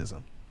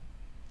racism."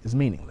 It's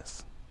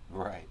meaningless.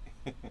 Right.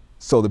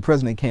 So the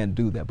president can't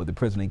do that, but the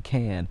president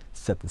can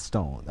set the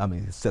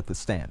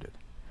standard.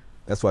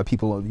 That's why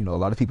people, a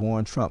lot of people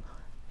on Trump.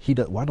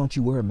 Why don't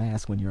you wear a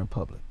mask when you're in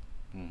public?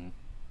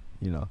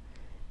 Mm-hmm.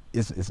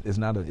 It's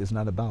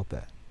not about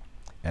that.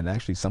 And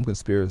actually, some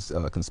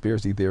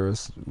conspiracy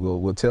theorists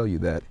will tell you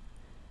that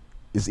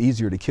it's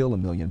easier to kill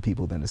 1 million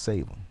people than to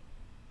save them.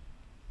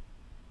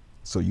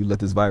 So you let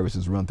this virus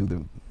just run through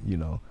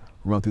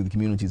the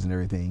communities and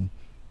everything,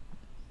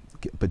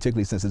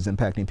 particularly since it's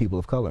impacting people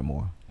of color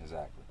more.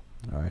 Exactly.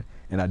 All right.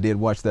 And I did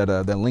watch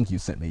that link you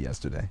sent me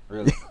yesterday.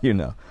 Really?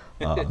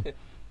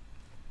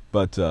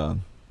 But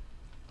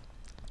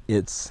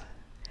it's.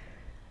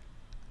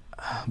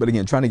 But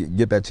again, trying to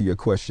get back to your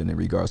question in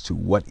regards to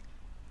what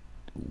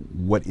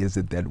is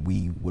it that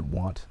we would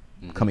want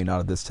coming out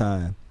of this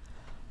time?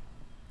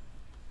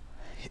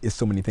 It's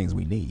so many things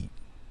we need.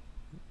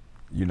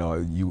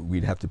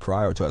 We'd have to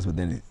prioritize, but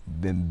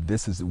then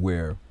this is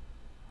where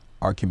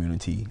our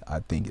community,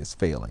 I think, is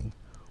failing.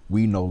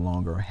 We no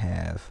longer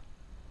have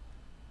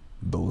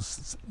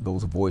those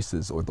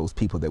voices or those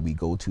people that we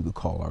go to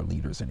call our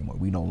leaders anymore.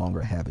 We no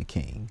longer have a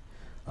king.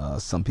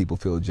 Some people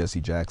feel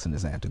Jesse Jackson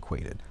is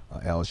antiquated.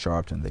 Al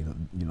Sharpton,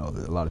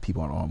 a lot of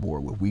people aren't on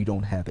board with. We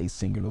don't have a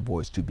singular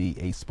voice to be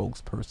a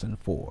spokesperson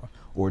for,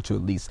 or to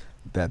at least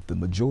that the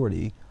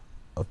majority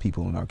of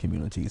people in our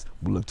communities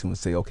will look to and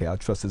say, okay, I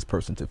trust this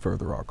person to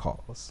further our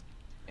cause.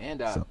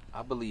 And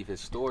I believe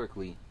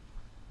historically,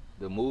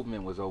 the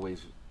movement was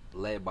always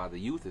led by the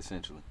youth,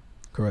 essentially.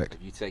 Correct.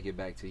 If you take it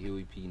back to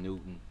Huey P.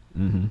 Newton,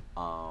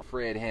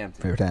 Fred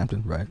Hampton. Fred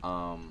Hampton, right.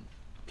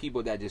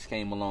 People that just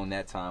came along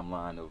that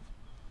timeline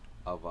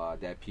of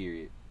that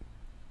period.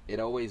 It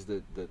always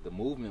the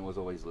movement was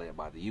always led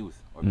by the youth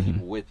or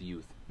people with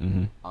youth.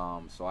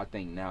 So I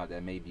think now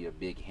that may be a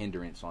big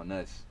hindrance on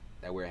us,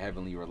 that we're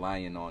heavily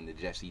relying on the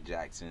Jesse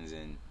Jacksons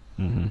and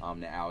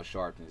the Al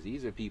Sharptons.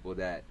 These are people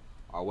that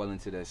are well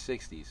into their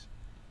 60s.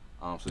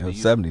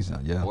 70s now,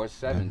 yeah. Or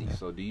 70s. Yeah.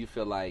 So do you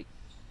feel like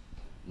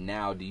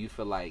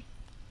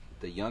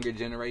the younger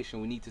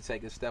generation, we need to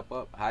take a step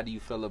up? How do you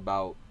feel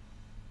about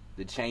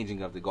the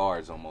changing of the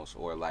guards almost,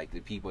 or like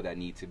the people that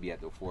need to be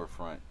at the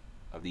forefront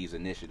of these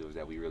initiatives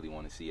that we really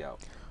want to see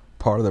out?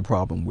 Part of the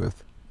problem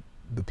with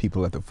the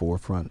people at the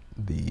forefront,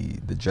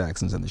 the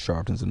Jacksons and the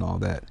Sharptons and all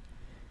that,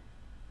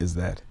 is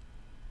that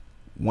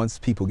once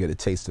people get a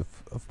taste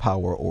of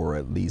power or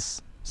at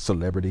least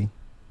celebrity,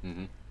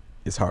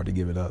 it's hard to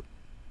give it up.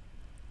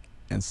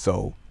 And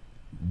so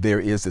there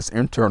is this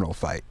internal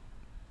fight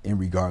in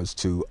regards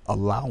to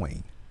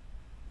allowing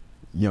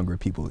younger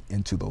people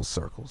into those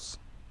circles.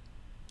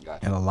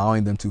 Gotcha. And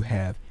allowing them to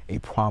have a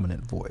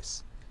prominent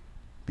voice,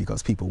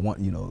 because people want,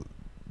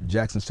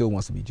 Jackson still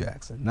wants to be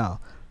Jackson. Now,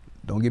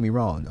 don't get me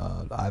wrong.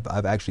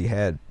 I've actually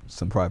had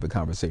some private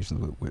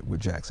conversations with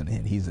Jackson,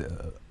 and he's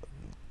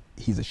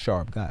a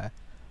sharp guy,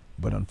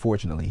 but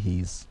unfortunately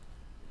he's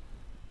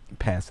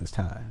past his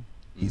time.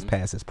 He's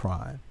past his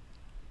prime.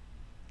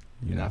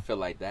 I feel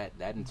like that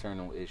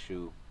internal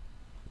issue,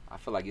 I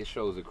feel like it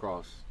shows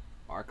across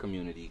our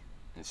community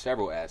in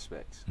several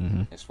aspects,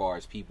 as far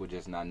as people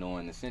just not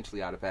knowing essentially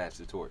how to pass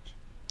the torch.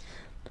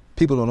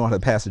 People don't know how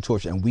to pass the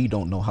torch, and we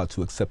don't know how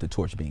to accept the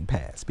torch being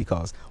passed,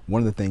 because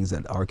one of the things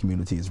that our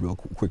community is real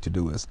quick to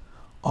do is,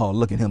 oh,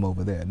 look at him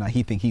over there. Now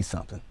he think he's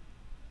something.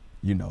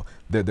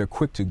 They're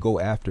quick to go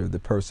after the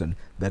person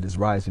that is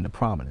rising to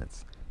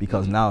prominence,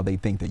 because now they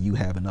think that you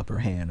have an upper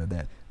hand, or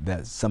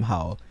that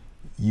somehow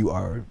you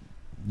are,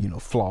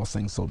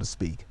 flossing, so to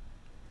speak,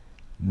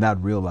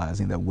 not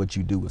realizing that what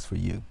you do is for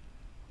you.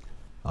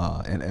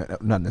 And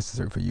not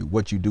necessarily for you.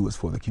 What you do is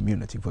for the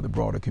community, for the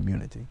broader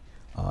community.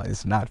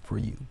 It's not for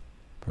you,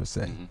 per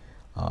se.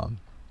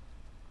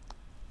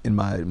 In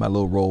my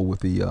little role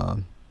with the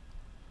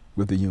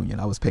union,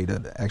 I was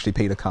actually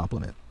paid a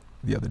compliment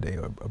the other day.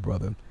 A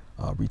brother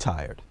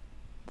retired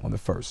on the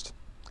 1st.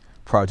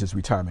 Prior to his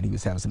retirement, he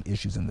was having some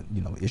issues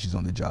issues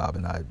on the job,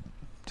 and I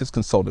just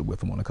consulted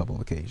with him on a couple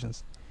of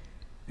occasions.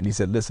 And he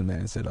said, "Listen,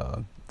 man," he said,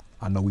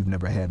 I know we've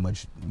never had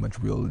much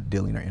real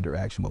dealing or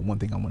interaction, but one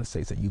thing I want to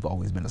say is that you've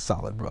always been a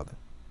solid brother.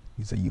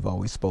 He said, you've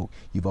always spoke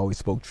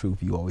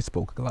truth. You always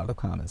spoke a lot of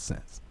common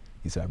sense.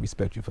 He said, I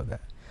respect you for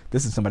that.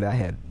 This is somebody I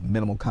had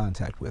minimal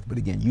contact with, but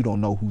again, you don't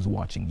know who's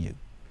watching you.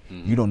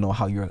 Mm-hmm. You don't know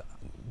how you're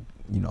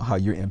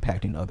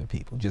impacting other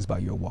people just by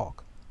your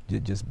walk,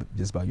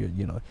 just by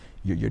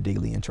your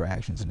daily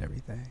interactions and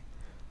everything.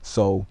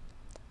 So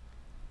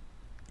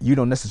you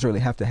don't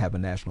necessarily have to have a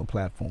national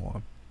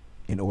platform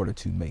in order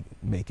to make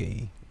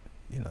an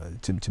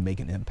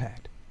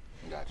impact.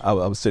 Gotcha. I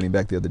was sitting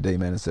back the other day,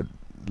 man, and said,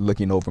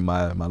 looking over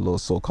my little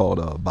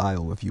so-called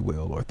bio, if you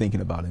will, or thinking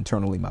about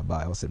internally my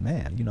bio, I said,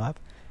 man,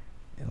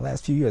 in the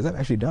last few years, I've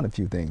actually done a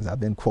few things. I've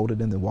been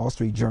quoted in the Wall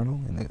Street Journal,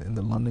 in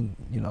the London,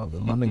 the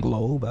London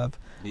Globe.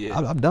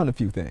 I've done a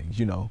few things,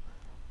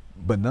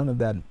 but none of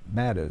that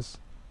matters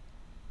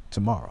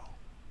tomorrow.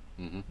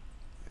 Mm-hmm.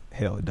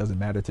 Hell, it doesn't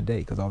matter today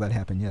because all that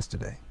happened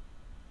yesterday.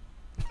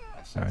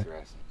 That's interesting.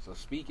 Right? So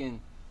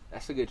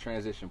that's a good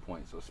transition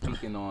point. So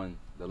speaking on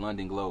the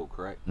London Globe,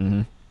 correct?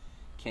 Mm-hmm.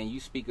 Can you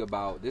speak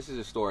about, this is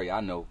a story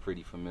I know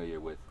pretty familiar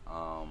with,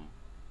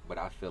 but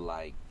I feel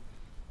like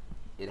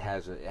it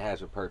has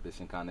a purpose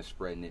in kind of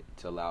spreading it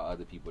to allow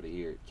other people to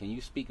hear it. Can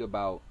you speak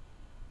about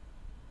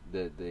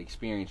the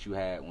experience you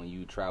had when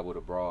you traveled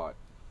abroad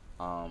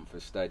for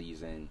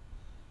studies and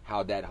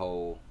how that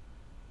whole,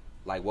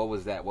 like, what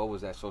was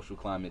that social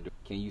climate?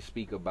 Can you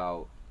speak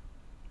about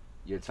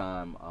your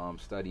time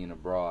studying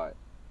abroad?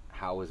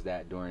 How was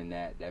that during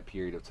that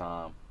period of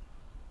time?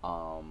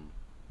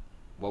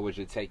 What was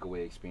your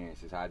takeaway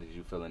experiences? How did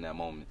you feel in that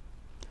moment?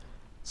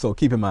 So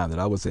keep in mind that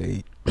I was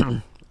a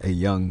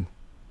young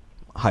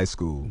high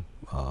school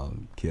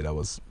kid. I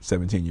was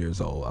 17 years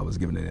old. I was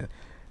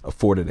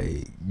afforded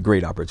a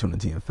great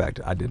opportunity. In fact,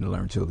 I didn't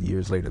learn until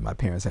years later. My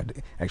parents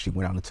actually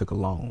went out and took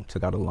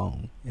out a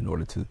loan in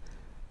order to,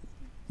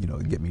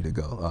 get me to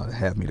go,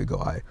 have me to go.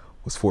 I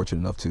was fortunate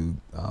enough to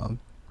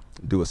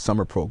do a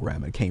summer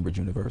program at Cambridge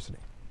University.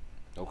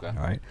 Okay. All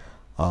right.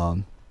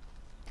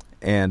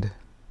 And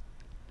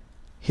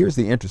here's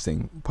the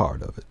interesting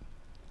part of it.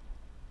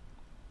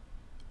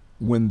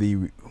 When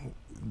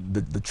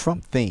the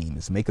Trump theme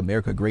is "Make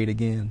America Great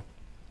Again,"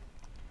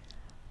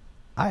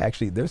 it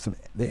actually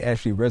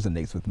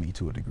resonates with me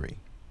to a degree.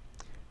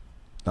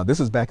 Now, this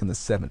was back in the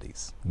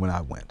 70s when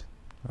I went.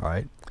 All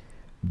right.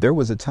 There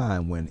was a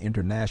time when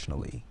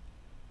internationally,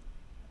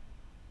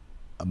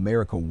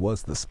 America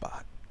was the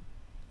spot.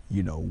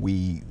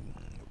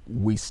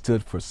 We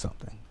stood for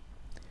something,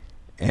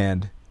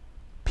 and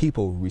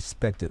people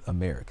respected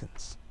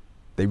Americans.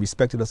 They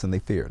respected us and they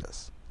feared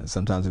us, and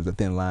sometimes there's a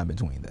thin line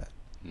between that.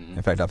 Mm-hmm.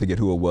 In fact, I forget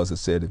who it was that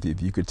said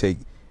if you could take,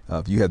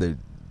 if you had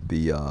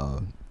the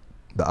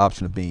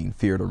option of being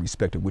feared or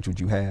respected, which would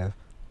you have?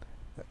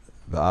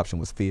 The option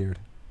was feared.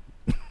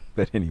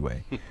 But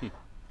anyway,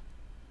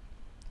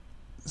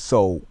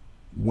 so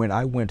when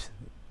I went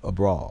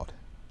abroad,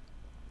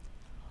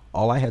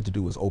 all I had to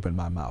do was open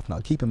my mouth. Now,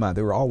 keep in mind,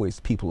 there were always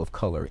people of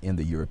color in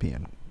the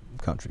European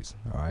countries,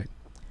 all right?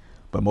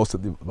 But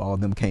all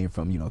of them came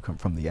from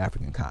the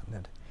African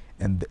continent.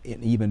 And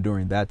even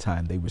during that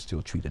time, they were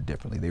still treated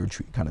differently. They were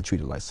kind of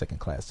treated like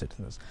second-class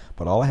citizens.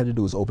 But all I had to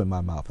do was open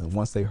my mouth. And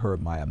once they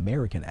heard my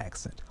American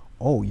accent,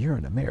 oh, you're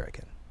an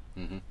American,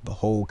 mm-hmm. The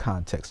whole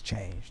context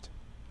changed.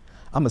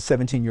 I'm a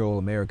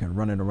 17-year-old American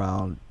running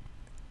around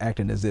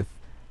acting as if,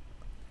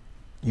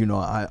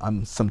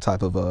 I'm some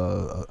type of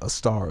a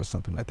star or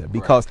something like that.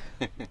 Because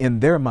right.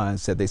 In their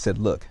mindset, they said,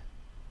 look,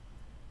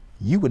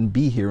 you wouldn't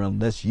be here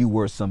unless you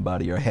were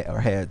somebody or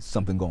had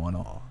something going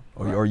on.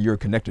 Or you're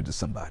connected to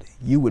somebody.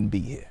 You wouldn't be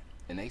here.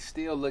 And they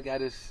still look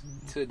at us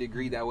to a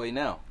degree that way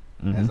now,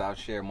 mm-hmm. as I've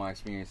shared my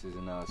experiences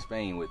in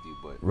Spain with you.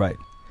 But right.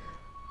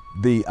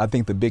 I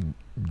think the big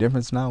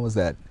difference now is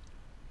that,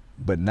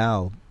 but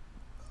now,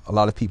 a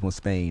lot of people in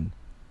Spain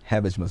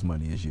have as much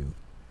money as you.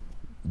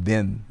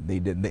 Then they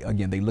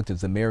looked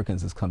at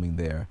Americans as coming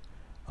there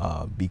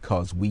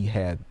because we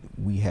had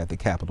the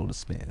capital to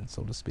spend,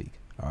 so to speak.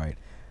 All right.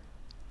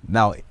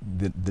 Now,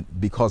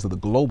 because of the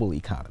global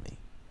economy.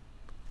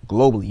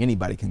 Globally,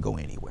 anybody can go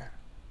anywhere.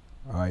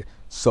 All right.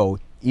 So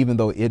even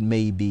though it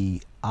may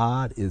be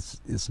odd,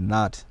 it's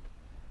not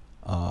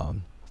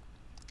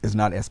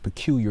as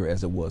peculiar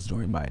as it was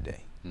during my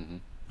day. Mm-hmm.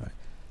 Right.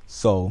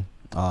 So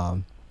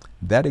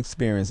that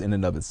experience in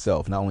and of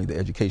itself, not only the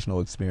educational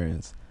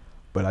experience,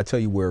 but I tell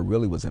you where it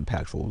really was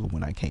impactful was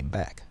when I came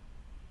back.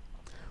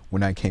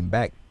 When I came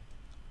back,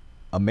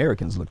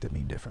 Americans looked at me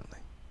differently.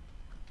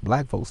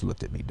 Black folks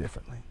looked at me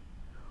differently.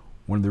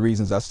 One of the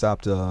reasons I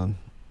stopped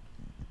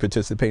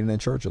participating in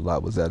church a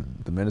lot was that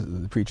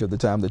the preacher at the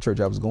time, the church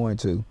I was going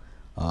to,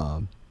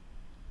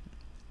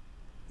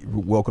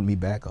 welcomed me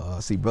back.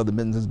 See, Brother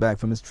Mittens is back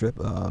from his trip.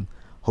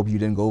 Hope you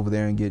didn't go over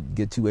there and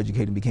get too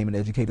educated and became an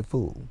educated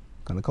fool.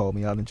 Kind of called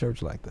me out in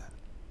church like that.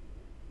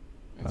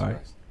 That's all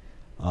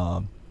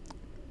right.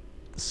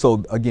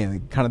 So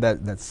again, kind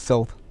of that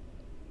self-loathing,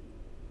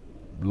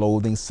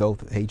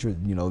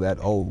 self-hatred. That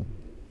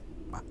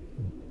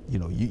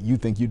you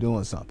think you're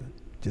doing something.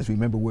 Just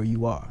remember where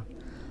you are.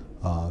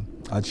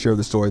 I'd share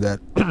the story that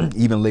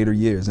even later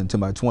years into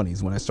my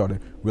 20s, when I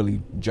started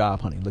really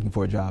job hunting, looking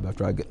for a job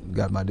after I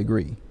got my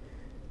degree,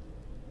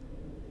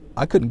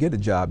 I couldn't get a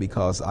job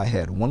because I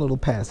had one little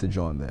passage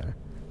on there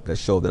that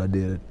showed that I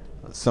did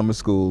summer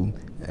school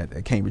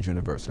at Cambridge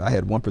University. I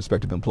had one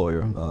prospective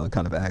employer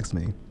kind of ask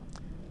me,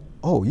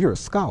 "Oh, you're a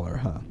scholar,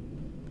 huh?"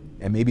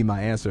 And maybe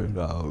my answer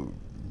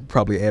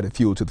probably added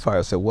fuel to the fire.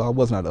 I said, "Well, I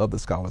was not of the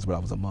scholars, but I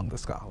was among the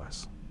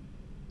scholars."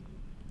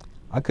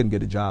 I couldn't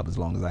get a job as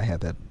long as I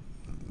had that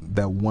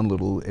one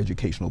little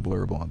educational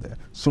blurb on there.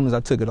 As soon as I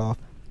took it off,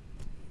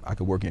 I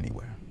could work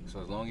anywhere. So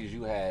as long as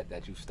you had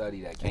that you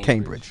studied at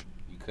Cambridge,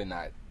 you could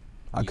not.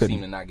 I couldn't.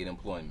 Seem to not get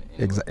employment.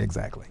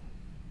 Exactly.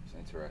 It's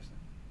interesting.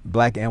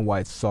 Black and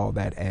white saw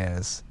that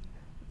as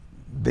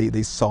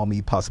they saw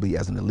me possibly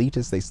as an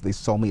elitist. They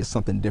saw me as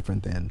something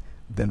different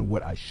than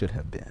what I should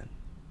have been.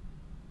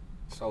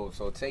 So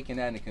taking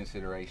that into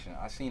consideration,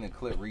 I seen a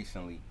clip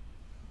recently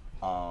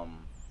of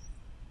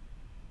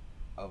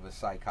a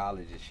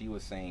psychologist. She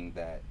was saying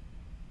that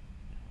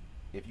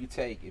if you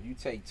take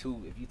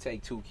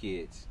two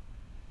kids,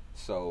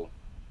 so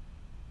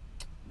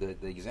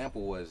the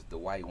example was the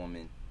white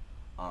woman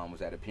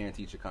was at a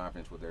parent-teacher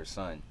conference with her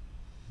son,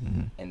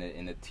 mm-hmm.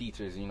 and the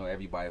teachers,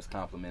 everybody was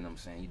complimenting him,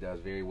 saying he does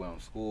very well in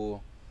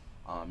school,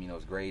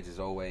 his grades is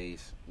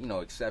always,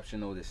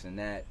 exceptional, this and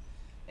that,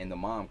 and the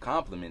mom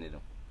complimented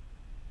him.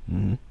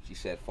 Mm-hmm. She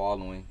said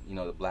following,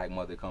 the black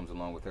mother comes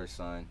along with her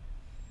son,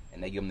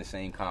 and they give him the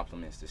same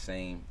compliments, the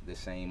same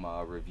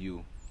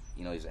review.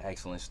 He's an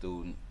excellent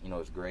student.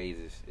 His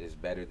grades is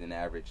better than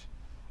average.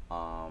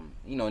 And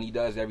he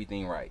does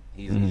everything right.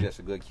 He's just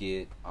a good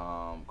kid.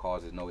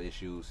 Causes no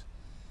issues.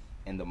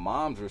 And the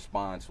mom's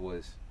response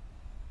was,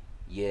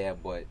 "Yeah,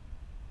 but,"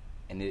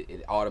 and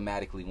it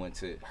automatically went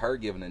to her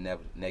giving a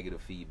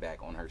negative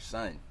feedback on her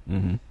son.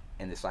 Mm-hmm.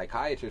 And the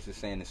psychiatrist is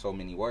saying in so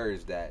many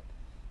words that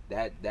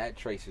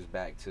traces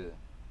back to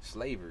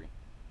slavery,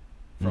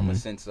 from a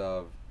sense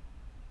of,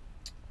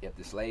 if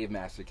the slave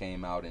master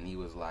came out and he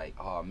was like,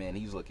 "Oh man,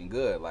 he's looking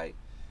good," like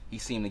he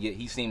seemed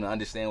to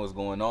understand what's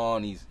going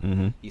on, he's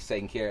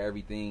taking care of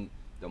everything,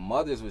 the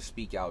mothers would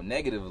speak out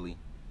negatively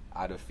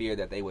out of fear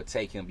that they would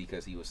take him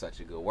because he was such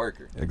a good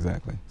worker.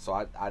 Exactly. So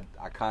I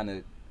kind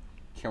of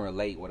can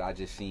relate what I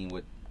just seen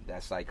with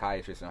that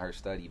psychiatrist and her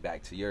study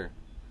back to your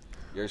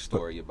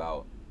story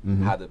about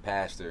how the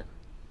pastor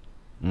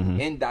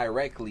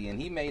indirectly,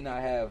 and he may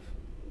not have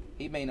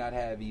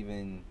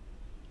even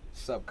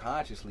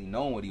subconsciously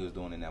known what he was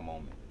doing in that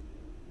moment,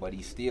 but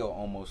he still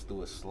almost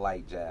threw a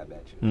slight jab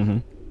at you.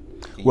 Can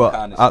you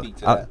kind of speak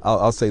to that?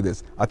 I'll say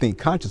this. I think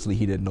consciously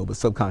he didn't know, but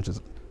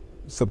subconsciously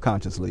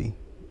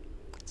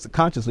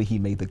he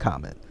made the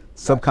comment.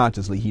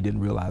 Subconsciously he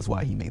didn't realize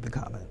why he made the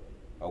comment.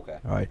 Okay.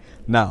 All right.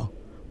 Now,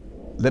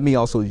 let me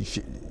also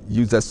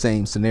use that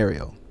same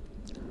scenario.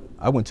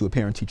 I went to a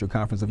parent-teacher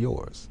conference of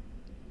yours,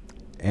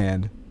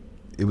 and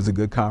it was a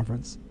good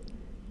conference.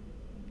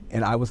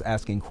 And I was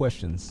asking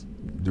questions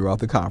throughout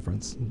the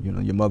conference.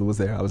 Your mother was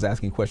there. I was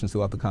asking questions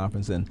throughout the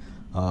conference and,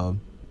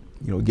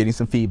 getting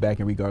some feedback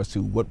in regards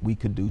to what we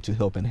could do to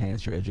help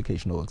enhance your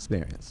educational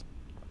experience.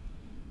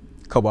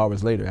 A couple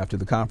hours later, after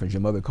the conference,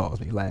 your mother calls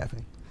me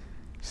laughing.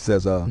 She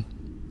says,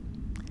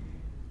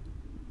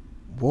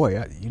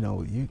 "Boy,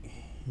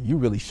 you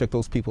really shook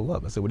those people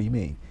up." I said, "What do you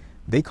mean?"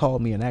 They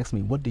called me and asked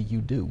me, "What do you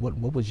do?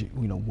 What was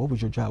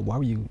your job? Why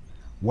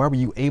were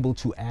you able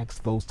to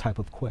ask those type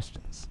of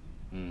questions?"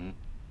 Mm-hmm.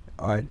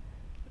 All right.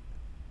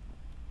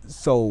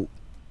 So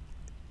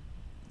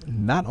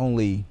not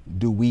only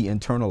do we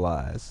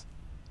internalize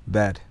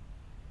that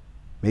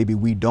maybe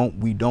we don't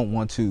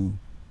want to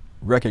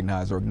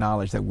recognize or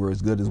acknowledge that we're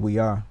as good as we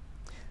are,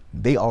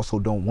 they also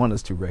don't want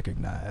us to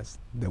recognize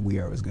that we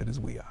are as good as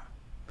we are.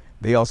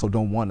 They also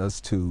don't want us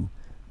to,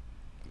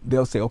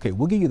 they'll say, "Okay,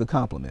 we'll give you the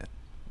compliment,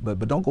 but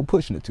don't go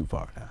pushing it too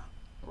far now."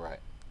 Right.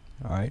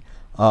 All right.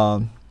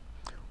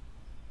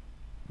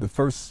 The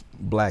first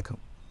black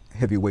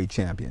heavyweight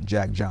champion,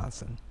 Jack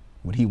Johnson,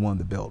 when he won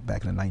the belt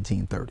back in the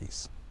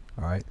 1930s,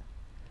 all right,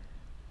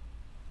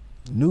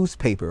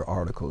 newspaper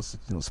articles,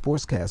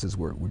 sportscasters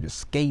were just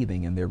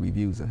scathing in their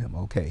reviews of him.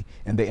 Okay,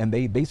 and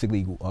they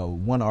basically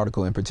one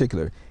article in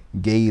particular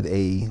gave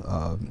a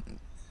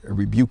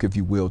rebuke, if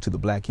you will, to the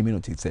black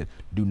community. It said,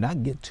 "Do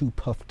not get too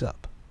puffed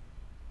up.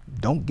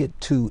 Don't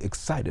get too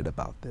excited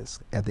about this.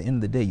 At the end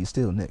of the day, you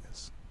still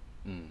niggas."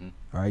 Mm-hmm.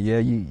 All right,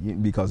 yeah,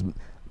 because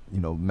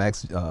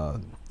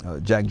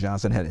Jack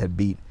Johnson had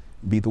beat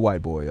the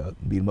white boy up,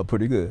 beat him up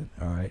pretty good.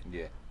 All right.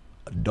 Yeah.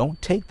 Don't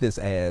take this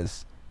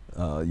as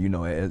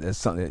as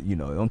something.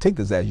 Don't take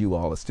this as you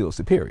all are still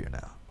superior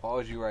now.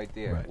 Pause you right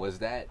there. Right. Was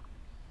that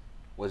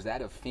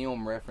a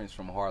film reference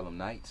from Harlem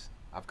Nights?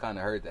 I've kind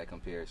of heard that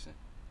comparison.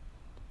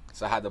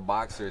 So how the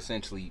boxer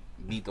essentially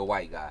beat the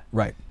white guy.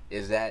 Right.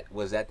 Was that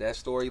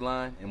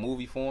storyline in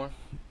movie form?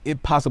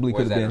 It possibly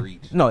could have been. A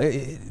reach? No,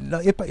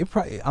 it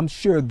probably, I'm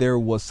sure there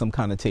was some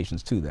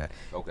connotations to that.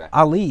 Okay.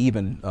 Ali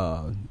even,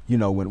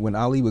 when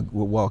Ali would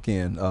walk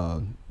in,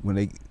 when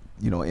they,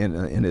 in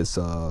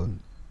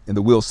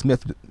the Will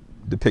Smith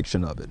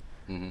depiction of it,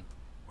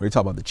 Where they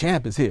talk about the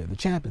champ is here, the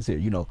champ is here.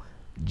 You know,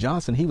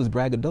 Johnson, he was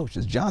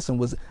braggadocious. Johnson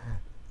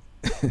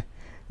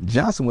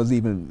was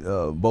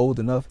even bold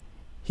enough.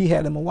 He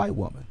had him a white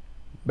woman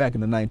back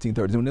in the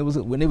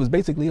 1930s when it was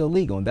basically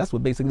illegal, and that's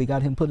what basically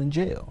got him put in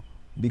jail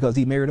because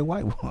he married a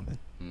white woman.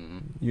 Mm-hmm.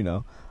 You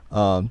know,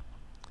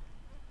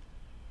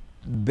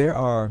 there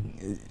are,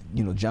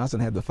 you know, Johnson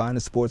had the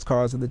finest sports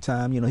cars at the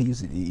time. You know, he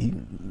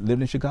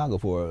lived in Chicago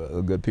for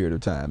a good period of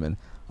time, and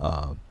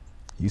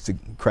used to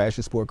crash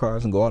his sport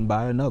cars and go out and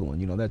buy another one.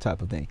 You know, that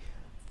type of thing.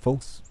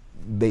 Folks,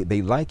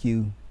 they like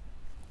you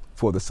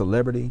for the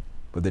celebrity,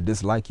 but they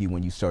dislike you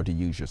when you start to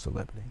use your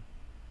celebrity.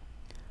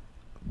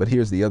 But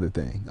here's the other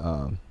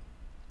thing.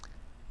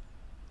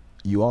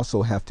 You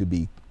also have to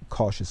be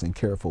cautious and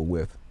careful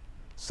with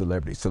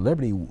celebrity.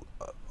 Celebrity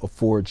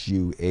affords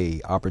you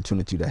a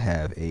opportunity to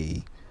have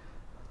a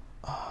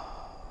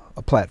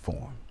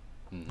platform,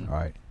 Mm-hmm. all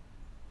right?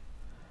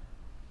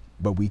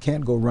 But we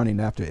can't go running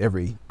after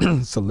every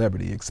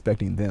celebrity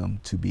expecting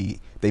them to be,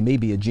 they may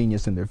be a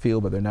genius in their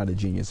field, but they're not a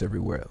genius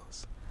everywhere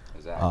else.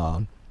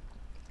 Exactly.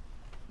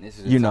 This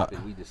is a topic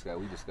we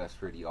discuss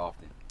pretty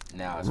often.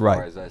 Now, as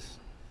far as us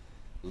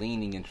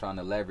leaning and trying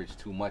to leverage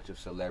too much of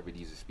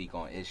celebrities to speak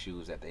on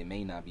issues that they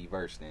may not be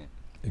versed in.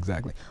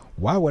 Exactly.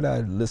 Why would I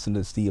listen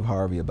to Steve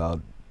Harvey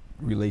about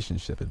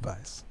relationship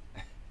advice?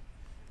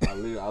 I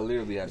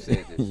literally have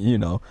said this. You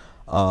know,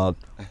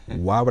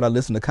 why would I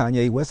listen to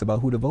Kanye West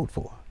about who to vote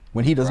for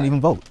when he doesn't Right.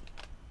 even vote?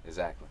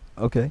 Exactly.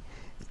 Okay.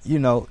 You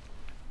know,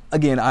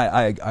 again,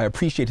 I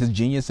appreciate his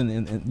genius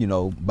and you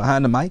know,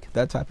 behind the mic,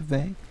 that type of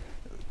thing.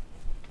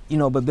 You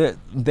know, but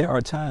there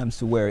are times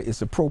to where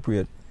it's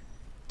appropriate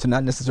to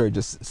not necessarily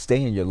just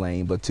stay in your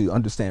lane, but to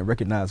understand,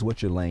 recognize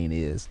what your lane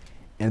is,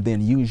 and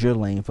then use your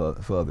lane for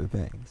other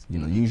things. You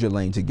know, Mm-hmm. use your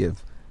lane to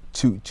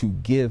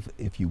give,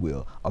 if you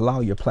will, allow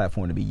your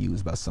platform to be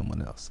used by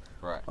someone else.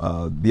 Right.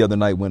 The other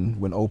night when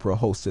Oprah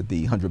hosted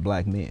the 100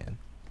 Black Men,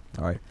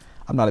 all right,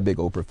 I'm not a big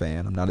Oprah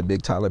fan. I'm not a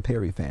big Tyler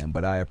Perry fan,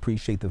 but I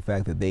appreciate the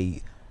fact that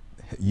they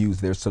use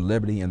their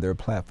celebrity and their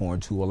platform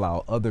to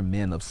allow other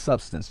men of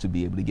substance to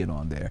be able to get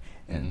on there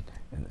and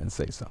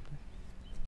say something.